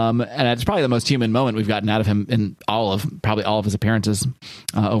 Right. And it's probably the most human moment we've gotten out of him in probably all of his appearances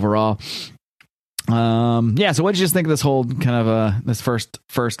overall. So what did you just think of this whole kind of this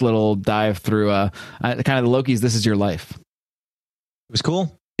first little dive through kind of the Loki's This Is Your Life? It was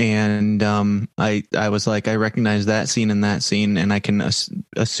cool. And I was like, I recognize that scene and that scene, and I can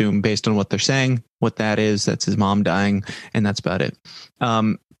assume based on what they're saying what that is. That's his mom dying, and that's about it.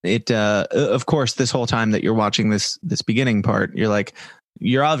 Of course, this whole time that you're watching this beginning part, you're like,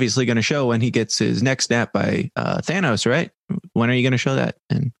 you're obviously going to show when he gets his neck snapped by Thanos, right? When are you going to show that?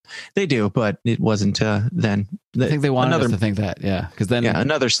 And they do, but it wasn't then. I think they wanted us to think that, because then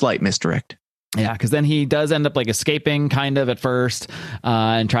another slight misdirect. Yeah, because then he does end up escaping kind of at first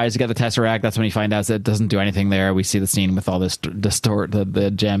and tries to get the Tesseract. That's when he finds out that it doesn't do anything there. We see the scene with all this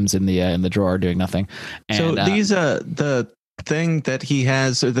the gems in the drawer doing nothing. And, so these the thing that he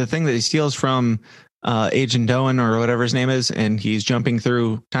has, or the thing that he steals from Agent Owen or whatever his name is, and he's jumping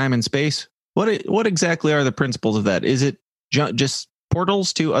through time and space. What exactly are the principles of that? Is it just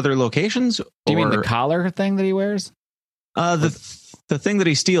portals to other locations? Do you mean the collar thing that he wears? The thing that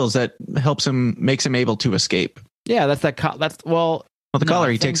he steals that makes him able to escape. Yeah, that's the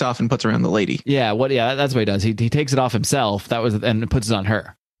collar he takes off and puts around the lady. Yeah, that's what he does. He takes it off himself. And puts it on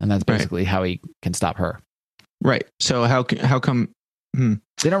her, and that's basically how he can stop her. Right. So how come?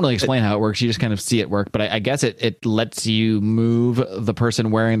 They don't really explain how it works. You just kind of see it work. But I guess it lets you move the person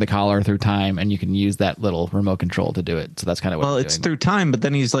wearing the collar through time, and you can use that little remote control to do it. So that's kind of what it's through time, but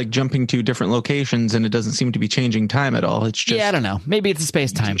then he's like jumping to different locations, and it doesn't seem to be changing time at all. It's just I don't know. Maybe it's a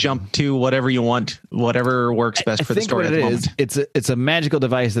space time. Jump to whatever you want, whatever works best for the story. What it is, it's a magical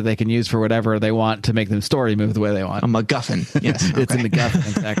device that they can use for whatever they want to make the story move the way they want. A MacGuffin. Yes, it's a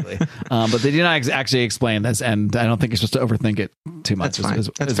MacGuffin, exactly. But they do not actually explain this, and I don't think you're supposed to overthink it too much. That's fine.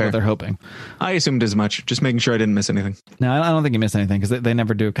 That's what they're hoping. I assumed as much, just making sure I didn't miss anything. No, I don't think you missed anything because they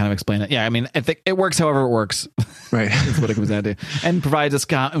never do kind of explain it. Yeah, I mean, I think it works however it works. Right. That's what it comes down to. And provides us,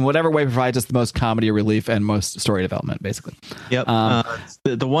 in whatever way, provides us the most comedy relief and most story development, basically. Yep.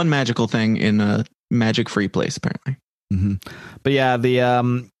 The one magical thing in a magic-free place, apparently. Mm-hmm. But yeah,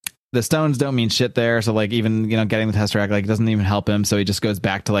 the stones don't mean shit there. So like even, getting the Tesseract, like it doesn't even help him. So he just goes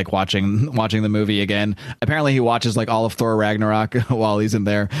back to like watching the movie again. Apparently he watches like all of Thor Ragnarok while he's in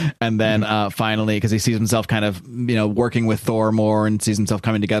there. And then finally, because he sees himself kind of, working with Thor more and sees himself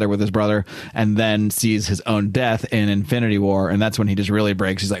coming together with his brother, and then sees his own death in Infinity War. And that's when he just really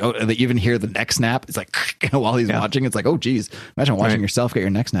breaks. He's like, oh, they even hear the neck snap. It's like while he's watching, it's like, oh geez, imagine watching yourself get your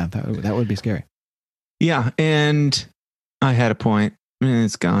neck snap. That would be scary. Yeah. And I had a point.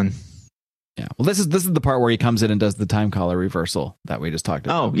 It's gone. Yeah. Well, this is the part where he comes in and does the time collar reversal that we just talked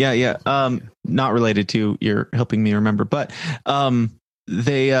about. Oh, yeah. Not related to your helping me remember, but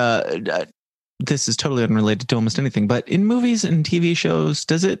this is totally unrelated to almost anything. But in movies and TV shows,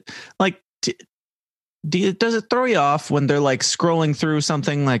 does it does it throw you off when they're like scrolling through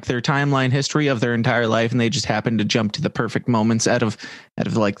something like their timeline history of their entire life, and they just happen to jump to the perfect moments out of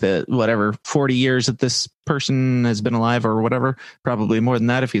like the whatever 40 years that this person has been alive or whatever, probably more than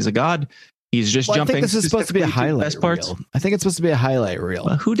that if he's a god. He's just jumping. I think this is supposed to be a highlight reel. I think it's supposed to be a highlight reel.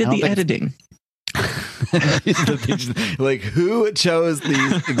 Who did the editing? Like who chose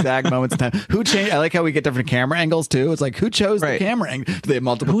these exact moments in time? Who changed? I like how we get different camera angles too. It's like who chose the camera angle? Do they have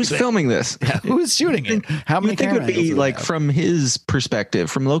multiple? Who's filming this? Yeah, who's shooting it? How many? You think it would be like from his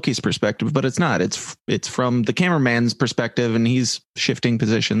perspective, from Loki's perspective, but it's not. It's from the cameraman's perspective, and he's shifting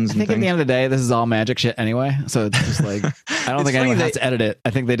positions. I think at the end of the day, this is all magic shit anyway. So it's just like I don't think anyone has to edit it. I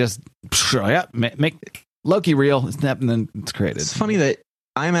think they just make Loki real, snap, and then it's created. It's funny that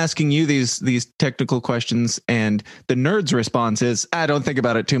I'm asking you these technical questions, and the nerd's response is, I don't think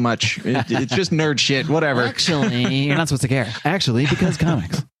about it too much. It's just nerd shit, whatever. Actually, you're not supposed to care. Actually, because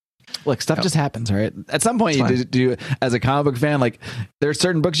comics. Look, stuff just happens, right? At some point, you do as a comic book fan, like there's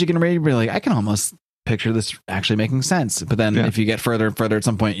certain books you can read, where like I can almost picture this actually making sense. But then if you get further and further, at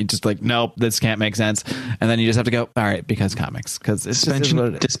some point, you just like, nope, this can't make sense. And then you just have to go, all right, because comics, because it's suspension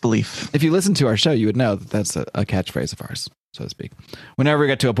of disbelief. If you listen to our show, you would know that that's a catchphrase of ours, so to speak. Whenever we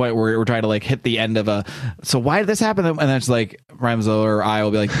get to a point where we're trying to like hit the end of so why did this happen? And then it's like Ramzo or I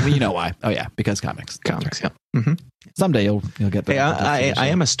will be like, well, you know why? Oh yeah, because comics. Comics, yeah. Mm-hmm. Someday you'll get there. Hey, I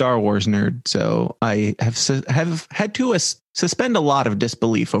am a Star Wars nerd, so I have had to suspend a lot of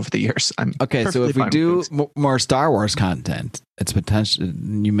disbelief over the years. I'm okay. So if we do more Star Wars content, it's potential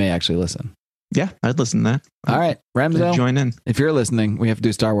you may actually listen. Yeah, I'd listen to that. All right, Ramzo, join in. If you're listening, we have to do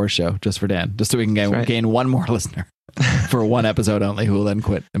a Star Wars show just for Dan, just so we can gain one more listener for one episode only, who will then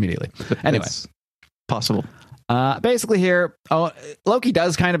quit immediately. Anyway, it's possible. Basically here, Loki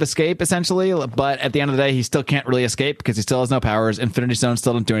does kind of escape essentially, but at the end of the day, he still can't really escape because he still has no powers. Infinity Stones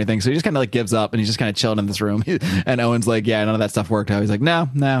still don't do anything. So he just kind of like gives up and he's just kind of chilling in this room. And Owen's like, yeah, none of that stuff worked out. He's like, no,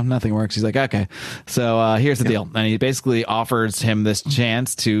 nothing works. He's like, okay. So here's the deal. And he basically offers him this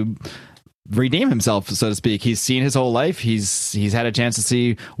chance to redeem himself, so to speak. He's seen his whole life. He's had a chance to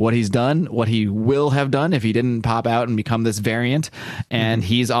see what he's done, what he will have done if he didn't pop out and become this variant. And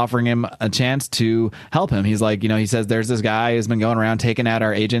he's offering him a chance to help him. He's like, he says there's this guy who's been going around taking out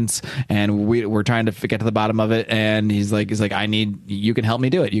our agents, and we're trying to get to the bottom of it. And he's like, you can help me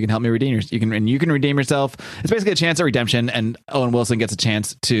do it. You can help me redeem yourself. You can redeem yourself. It's basically a chance at redemption. And Owen Wilson gets a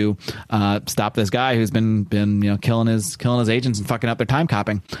chance to stop this guy who's been killing his agents and fucking up their time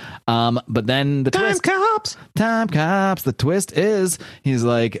copping. But then the time cops. The twist is he's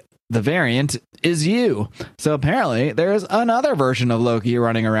like, the variant is you. So apparently there's another version of Loki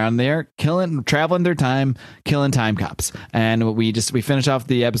running around there, traveling through time, killing time cops. And we finish off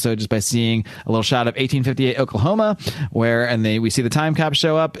the episode just by seeing a little shot of 1858 Oklahoma, we see the time cops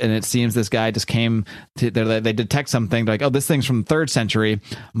show up, and it seems this guy just came to, they detect something. They're like, oh, this thing's from the 3rd century,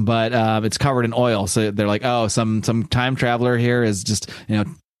 but it's covered in oil. So they're like, oh, some time traveler here is just,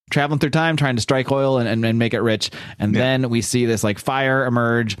 traveling through time, trying to strike oil and make it rich. And then we see this like fire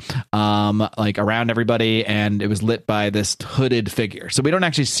emerge around everybody, and it was lit by this hooded figure. So we don't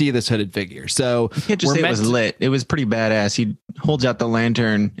actually see this hooded figure. So you can't just say it was lit. It was pretty badass. He holds out the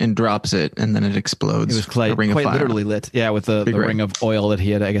lantern and drops it, and then it explodes. It was quite literally lit. Yeah, with the ring of oil that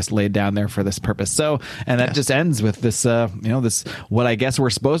he had, I guess, laid down there for this purpose. So, and that just ends with this, this, what I guess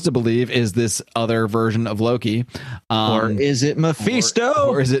we're supposed to believe is this other version of Loki. Or is it Mephisto?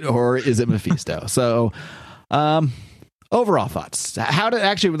 Or is it Mephisto? So, overall thoughts.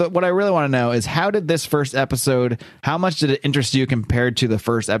 What I really want to know is, how did this first episode, how much did it interest you compared to the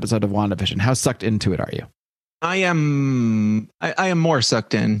first episode of WandaVision? How sucked into it are you? I am more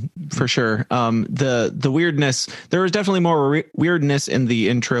sucked in, for sure. The weirdness, there was definitely more weirdness in the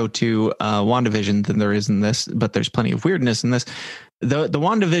intro to WandaVision than there is in this, but there's plenty of weirdness in this. The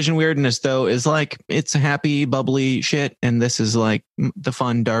WandaVision weirdness, though, is like, it's happy, bubbly shit, and this is like the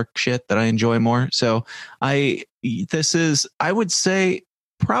fun, dark shit that I enjoy more. So this is, I would say,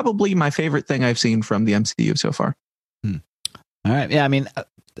 probably my favorite thing I've seen from the MCU so far. All right. Yeah, I mean,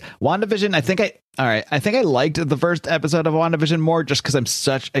 WandaVision, I think I liked the first episode of WandaVision more, just because I'm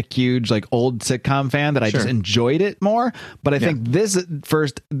such a huge old sitcom fan that I just enjoyed it more. But I think this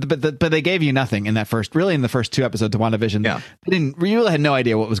first, but they gave you nothing in the first 2 episodes of WandaVision. Yeah. We really had no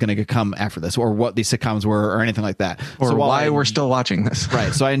idea what was going to come after this, or what these sitcoms were, or anything like that, or why we're still watching this.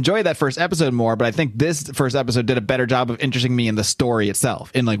 Right. So I enjoyed that first episode more, but I think this first episode did a better job of interesting me in the story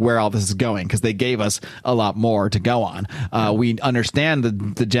itself, in where all this is going, because they gave us a lot more to go on. We understand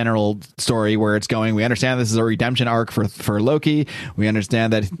the general story where it's going. We understand this is a redemption arc for Loki. We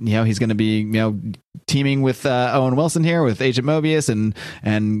understand that he's going to be teaming with Owen Wilson here, with Agent Mobius,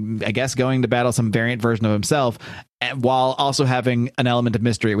 and I guess going to battle some variant version of himself, while also having an element of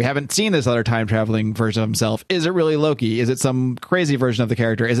mystery. We haven't seen this other time traveling version of himself. Is it really Loki? Is it some crazy version of the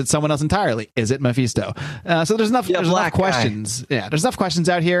character? Is it someone else entirely? Is it Mephisto? So there's enough questions. Yeah, there's enough questions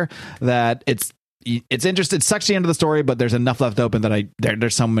out here that it's interesting. It sucks the end of the story, but there's enough left open that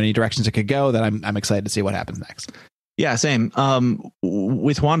there's so many directions it could go that I'm excited to see what happens next. Yeah, same.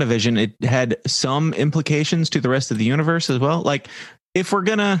 With WandaVision, it had some implications to the rest of the universe as well. Like, if we're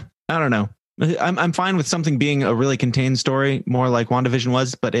gonna, I don't know, I'm fine with something being a really contained story, more like WandaVision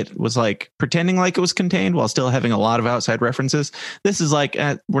was, but it was like pretending like it was contained while still having a lot of outside references. This is like,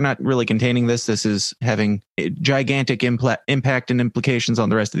 we're not really containing this. This is having a gigantic impact and implications on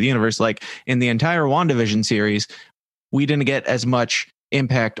the rest of the universe. Like in the entire WandaVision series, we didn't get as much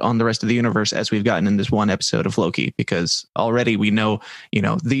impact on the rest of the universe as we've gotten in this one episode of Loki, because already we know,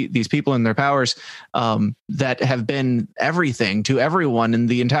 these people and their powers that have been everything to everyone in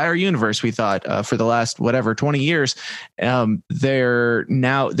the entire universe. We thought for the last 20 years, they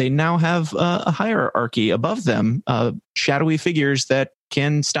now have a hierarchy above them, shadowy figures that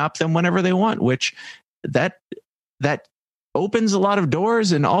can stop them whenever they want, which that opens a lot of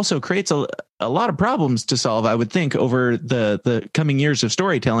doors and also creates a lot of problems to solve, I would think, over the coming years of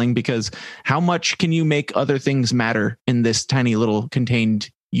storytelling, because how much can you make other things matter in this tiny little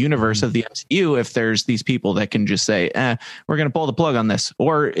contained universe of the MCU if there's these people that can just say, we're going to pull the plug on this?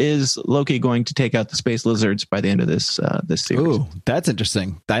 Or is Loki going to take out the space lizards by the end of this series? Ooh, that's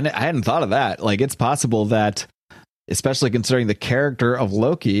interesting. I hadn't thought of that. Like, it's possible that, especially considering the character of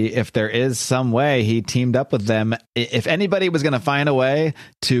Loki, if there is some way he teamed up with them, if anybody was going to find a way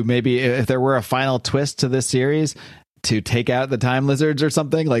to, maybe if there were a final twist to this series, to take out the time lizards or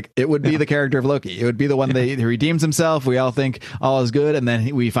something, like, it would be the character of Loki. It would be the one that redeems himself. We all think all is good, and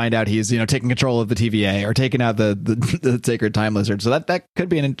then we find out he's taking control of the TVA or taking out the sacred time lizard. So that could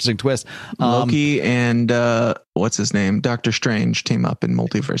be an interesting twist. Loki and what's his name, Doctor Strange, team up in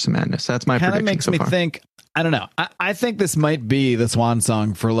Multiverse of Madness. That's my prediction. Makes so me far. think. I don't know. I think this might be the swan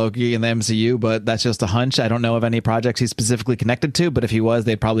song for Loki in the MCU, but that's just a hunch. I don't know of any projects he's specifically connected to, but if he was,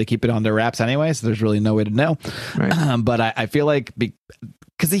 they'd probably keep it on their wraps anyway, so there's really no way to know. Right. But I feel like,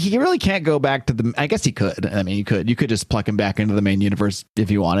 because he really can't go back to I guess he could. I mean, you could just pluck him back into the main universe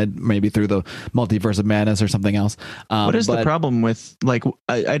if you wanted, maybe through the Multiverse of Madness or something else. What is the problem with, like,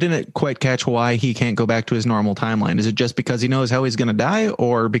 I didn't quite catch why he can't go back to his normal timeline. Is it just because he knows how he's going to die,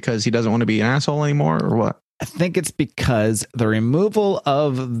 or because he doesn't want to be an asshole anymore, or what? I think it's because the removal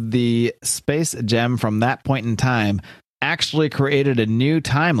of the space gem from that point in time actually created a new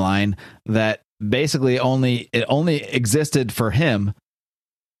timeline that basically only existed for him.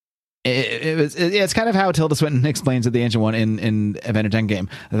 It's kind of how Tilda Swinton explains it, the Ancient One in Avengers Endgame.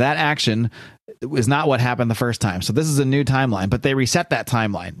 That action was not what happened the first time. So this is a new timeline, but they reset that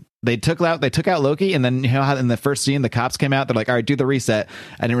timeline. They took out Loki, and then, you know how in the first scene the cops came out, they're like, all right, do the reset.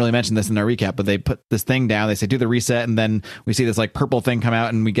 I didn't really mention this in our recap, but they put this thing down, they say do the reset, and then we see this like purple thing come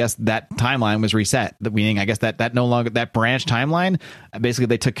out, and we guess that timeline was reset. Meaning, I guess that no longer, that branch timeline, basically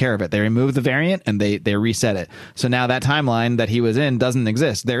they took care of it. They removed the variant and they reset it. So now that timeline that he was in doesn't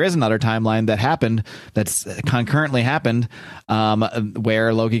exist. There is another timeline that happened, that's concurrently happened,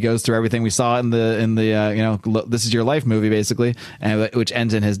 where Loki goes through everything we saw in the This Is Your Life movie, basically, and which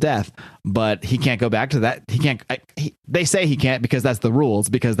ends in his death. But he can't go back to that. He can't. They say he can't because that's the rules.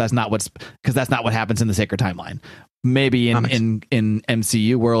 Because that's not what happens in the sacred timeline. Maybe in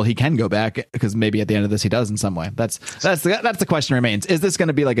MCU world he can go back, because maybe at the end of this he does in some way. That's the question remains. Is this going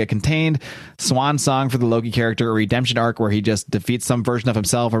to be like a contained swan song for the Loki character, a redemption arc where he just defeats some version of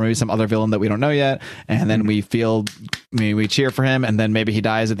himself, or maybe some other villain that we don't know yet, and then we cheer for him, and then maybe he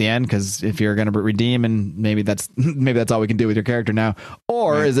dies at the end, because if you're going to redeem, and maybe that's all we can do with your character now,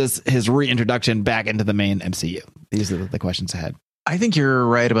 or is this his reintroduction back into the main MCU? These are the questions ahead. I think you're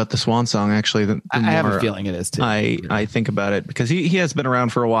right about the swan song. Actually, I have a feeling it is too. I think about it, because he has been around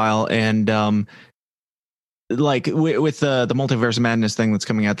for a while, and like with the Multiverse of Madness thing that's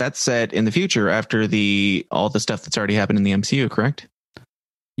coming out, that's set in the future after all the stuff that's already happened in the MCU, correct?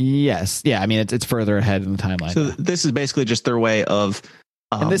 Yes. Yeah. I mean, it's further ahead in the timeline. So this is basically just their way of.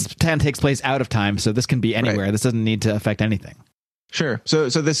 And this takes place out of time, so this can be anywhere. Right. This doesn't need to affect anything. Sure. So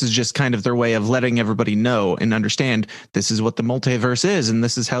this is just kind of their way of letting everybody know and understand this is what the multiverse is, and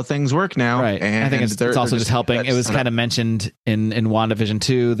this is how things work now. Right. And I think it's also just helping. It was kind of mentioned in WandaVision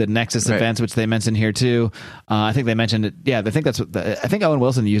 2, the Nexus events, which they mentioned here too. I think they mentioned it. Yeah, I think that's what I think Owen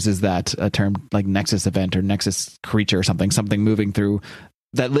Wilson uses that term, like Nexus event or Nexus creature or something moving through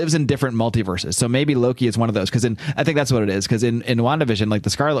that lives in different multiverses. So maybe Loki is one of those, because I think that's what it is. Because in WandaVision, like the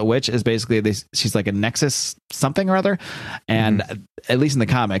Scarlet Witch is basically she's like a Nexus something or other, and at least in the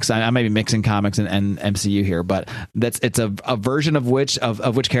comics, I may be mixing comics and MCU here, but it's a version of which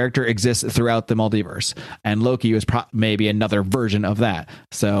character exists throughout the multiverse, and Loki was maybe another version of that.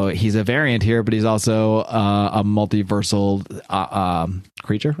 So he's a variant here, but he's also a multiversal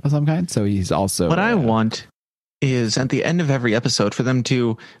creature of some kind. So he's also what I want is at the end of every episode for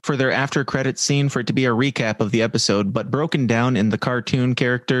their after credits scene, for it to be a recap of the episode, but broken down in the cartoon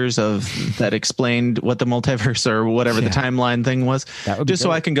characters that explained what the multiverse or whatever the timeline thing was, just so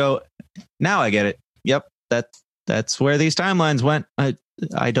I can go, now I get it. Yep. That's where these timelines went.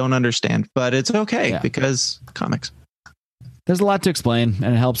 I don't understand, but it's okay because comics. There's a lot to explain,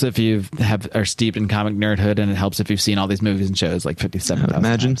 and it helps if you are steeped in comic nerdhood, and it helps if you've seen all these movies and shows like 57,000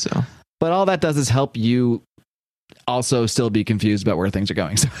 imagine times. So. But all that does is help you also still be confused about where things are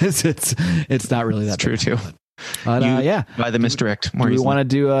going. So it's not really that true too. But by the misdirect. Do we want to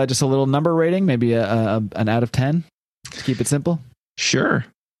do just a little number rating, maybe an out of 10? Let's keep it simple. Sure.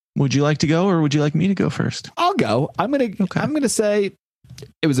 Would you like to go, or would you like me to go first? I'll go. I'm gonna say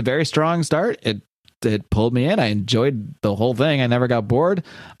it was a very strong start. It pulled me in. I enjoyed the whole thing. I never got bored.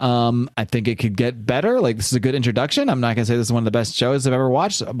 I think it could get better. Like, this is a good introduction. I'm not going to say this is one of the best shows I've ever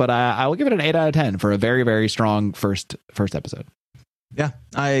watched, but I will give it an 8 out of 10 for a very, very strong first episode. Yeah,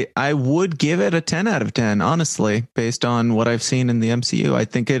 I would give it a 10 out of 10, honestly, based on what I've seen in the MCU. I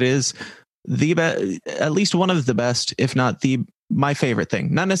think it is at least one of the best, if not my favorite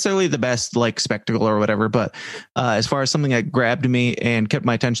thing. Not necessarily the best, like, spectacle or whatever, but as far as something that grabbed me and kept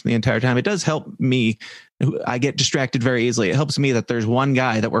my attention the entire time, it does help me. I get distracted very easily. It helps me that there's one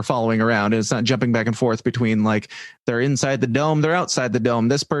guy that we're following around, and it's not jumping back and forth between, like, they're inside the dome, they're outside the dome,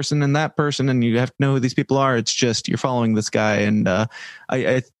 this person and that person, and you have to know who these people are. It's just you're following this guy, and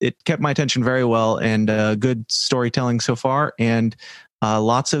it kept my attention very well, and good storytelling so far, and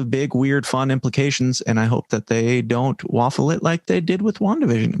lots of big, weird, fun implications, and I hope that they don't waffle it like they did with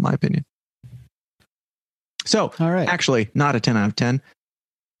WandaVision, in my opinion. So, all right. Actually, not a 10 out of 10.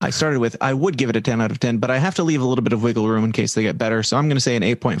 I would give it a 10 out of 10, but I have to leave a little bit of wiggle room in case they get better. So I'm going to say an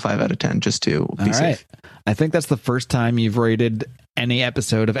 8.5 out of 10 just to be safe. I think that's the first time you've rated any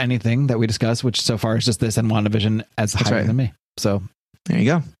episode of anything that we discuss, which so far is just this and WandaVision, as higher than me. So there you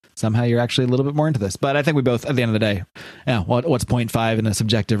go. Somehow you're actually a little bit more into this, but I think we both, at the end of the day, what's 0.5 in a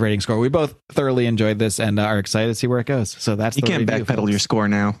subjective rating score? We both thoroughly enjoyed this and are excited to see where it goes. So that's you can't backpedal your score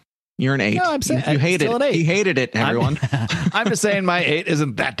now. You're an 8. No, I'm saying you hate it. He hated it, everyone. I'm just saying my 8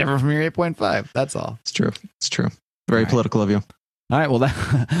 isn't that different from your 8.5. That's all. It's true. Very political of you. All right.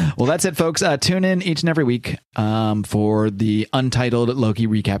 Well, that's it, folks. Tune in each and every week for the Untitled Loki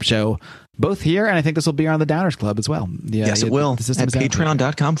recap show, both here, and I think this will be on the Downers Club as well. Yes, it will. At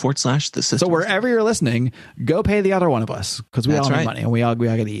patreon.com/the system. So wherever you're listening, go pay the other one of us, because we all need money and we all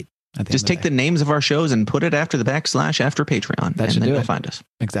got to eat. Just take the names of our shows and put it after the / after Patreon. That should do it. You'll find us.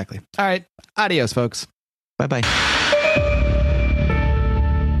 Exactly. All right. Adios, folks. Bye-bye.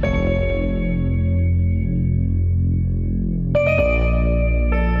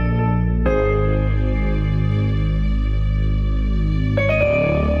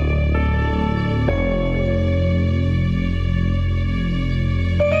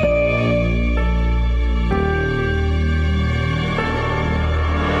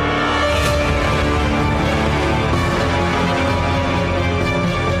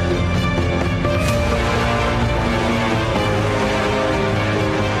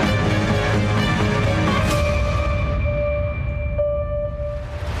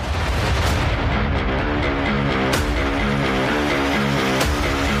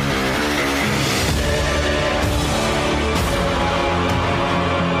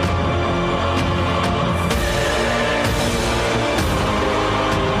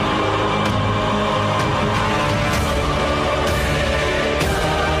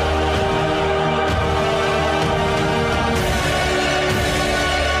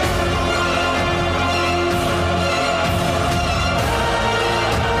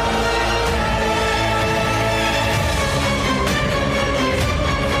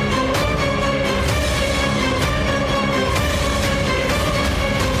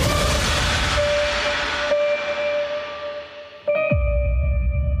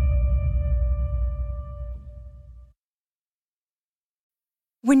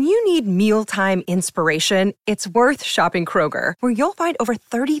 When you need mealtime inspiration, it's worth shopping Kroger, where you'll find over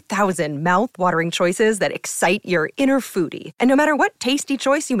 30,000 mouth-watering choices that excite your inner foodie. And no matter what tasty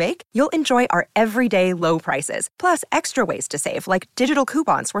choice you make, you'll enjoy our everyday low prices, plus extra ways to save, like digital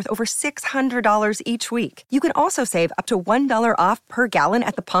coupons worth over $600 each week. You can also save up to $1 off per gallon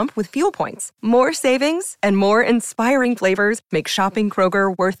at the pump with fuel points. More savings and more inspiring flavors make shopping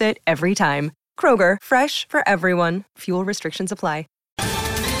Kroger worth it every time. Kroger, fresh for everyone. Fuel restrictions apply.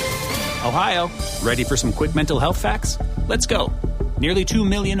 Ohio, ready for some quick mental health facts? Let's go. Nearly 2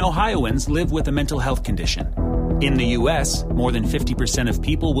 million Ohioans live with a mental health condition. In the U.S., more than 50% of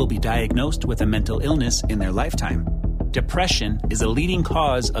people will be diagnosed with a mental illness in their lifetime. Depression is a leading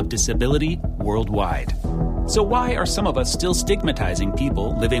cause of disability worldwide. So why are some of us still stigmatizing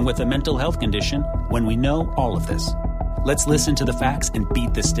people living with a mental health condition when we know all of this? Let's listen to the facts and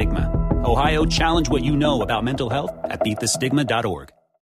beat the stigma. Ohio, challenge what you know about mental health at beatthestigma.org.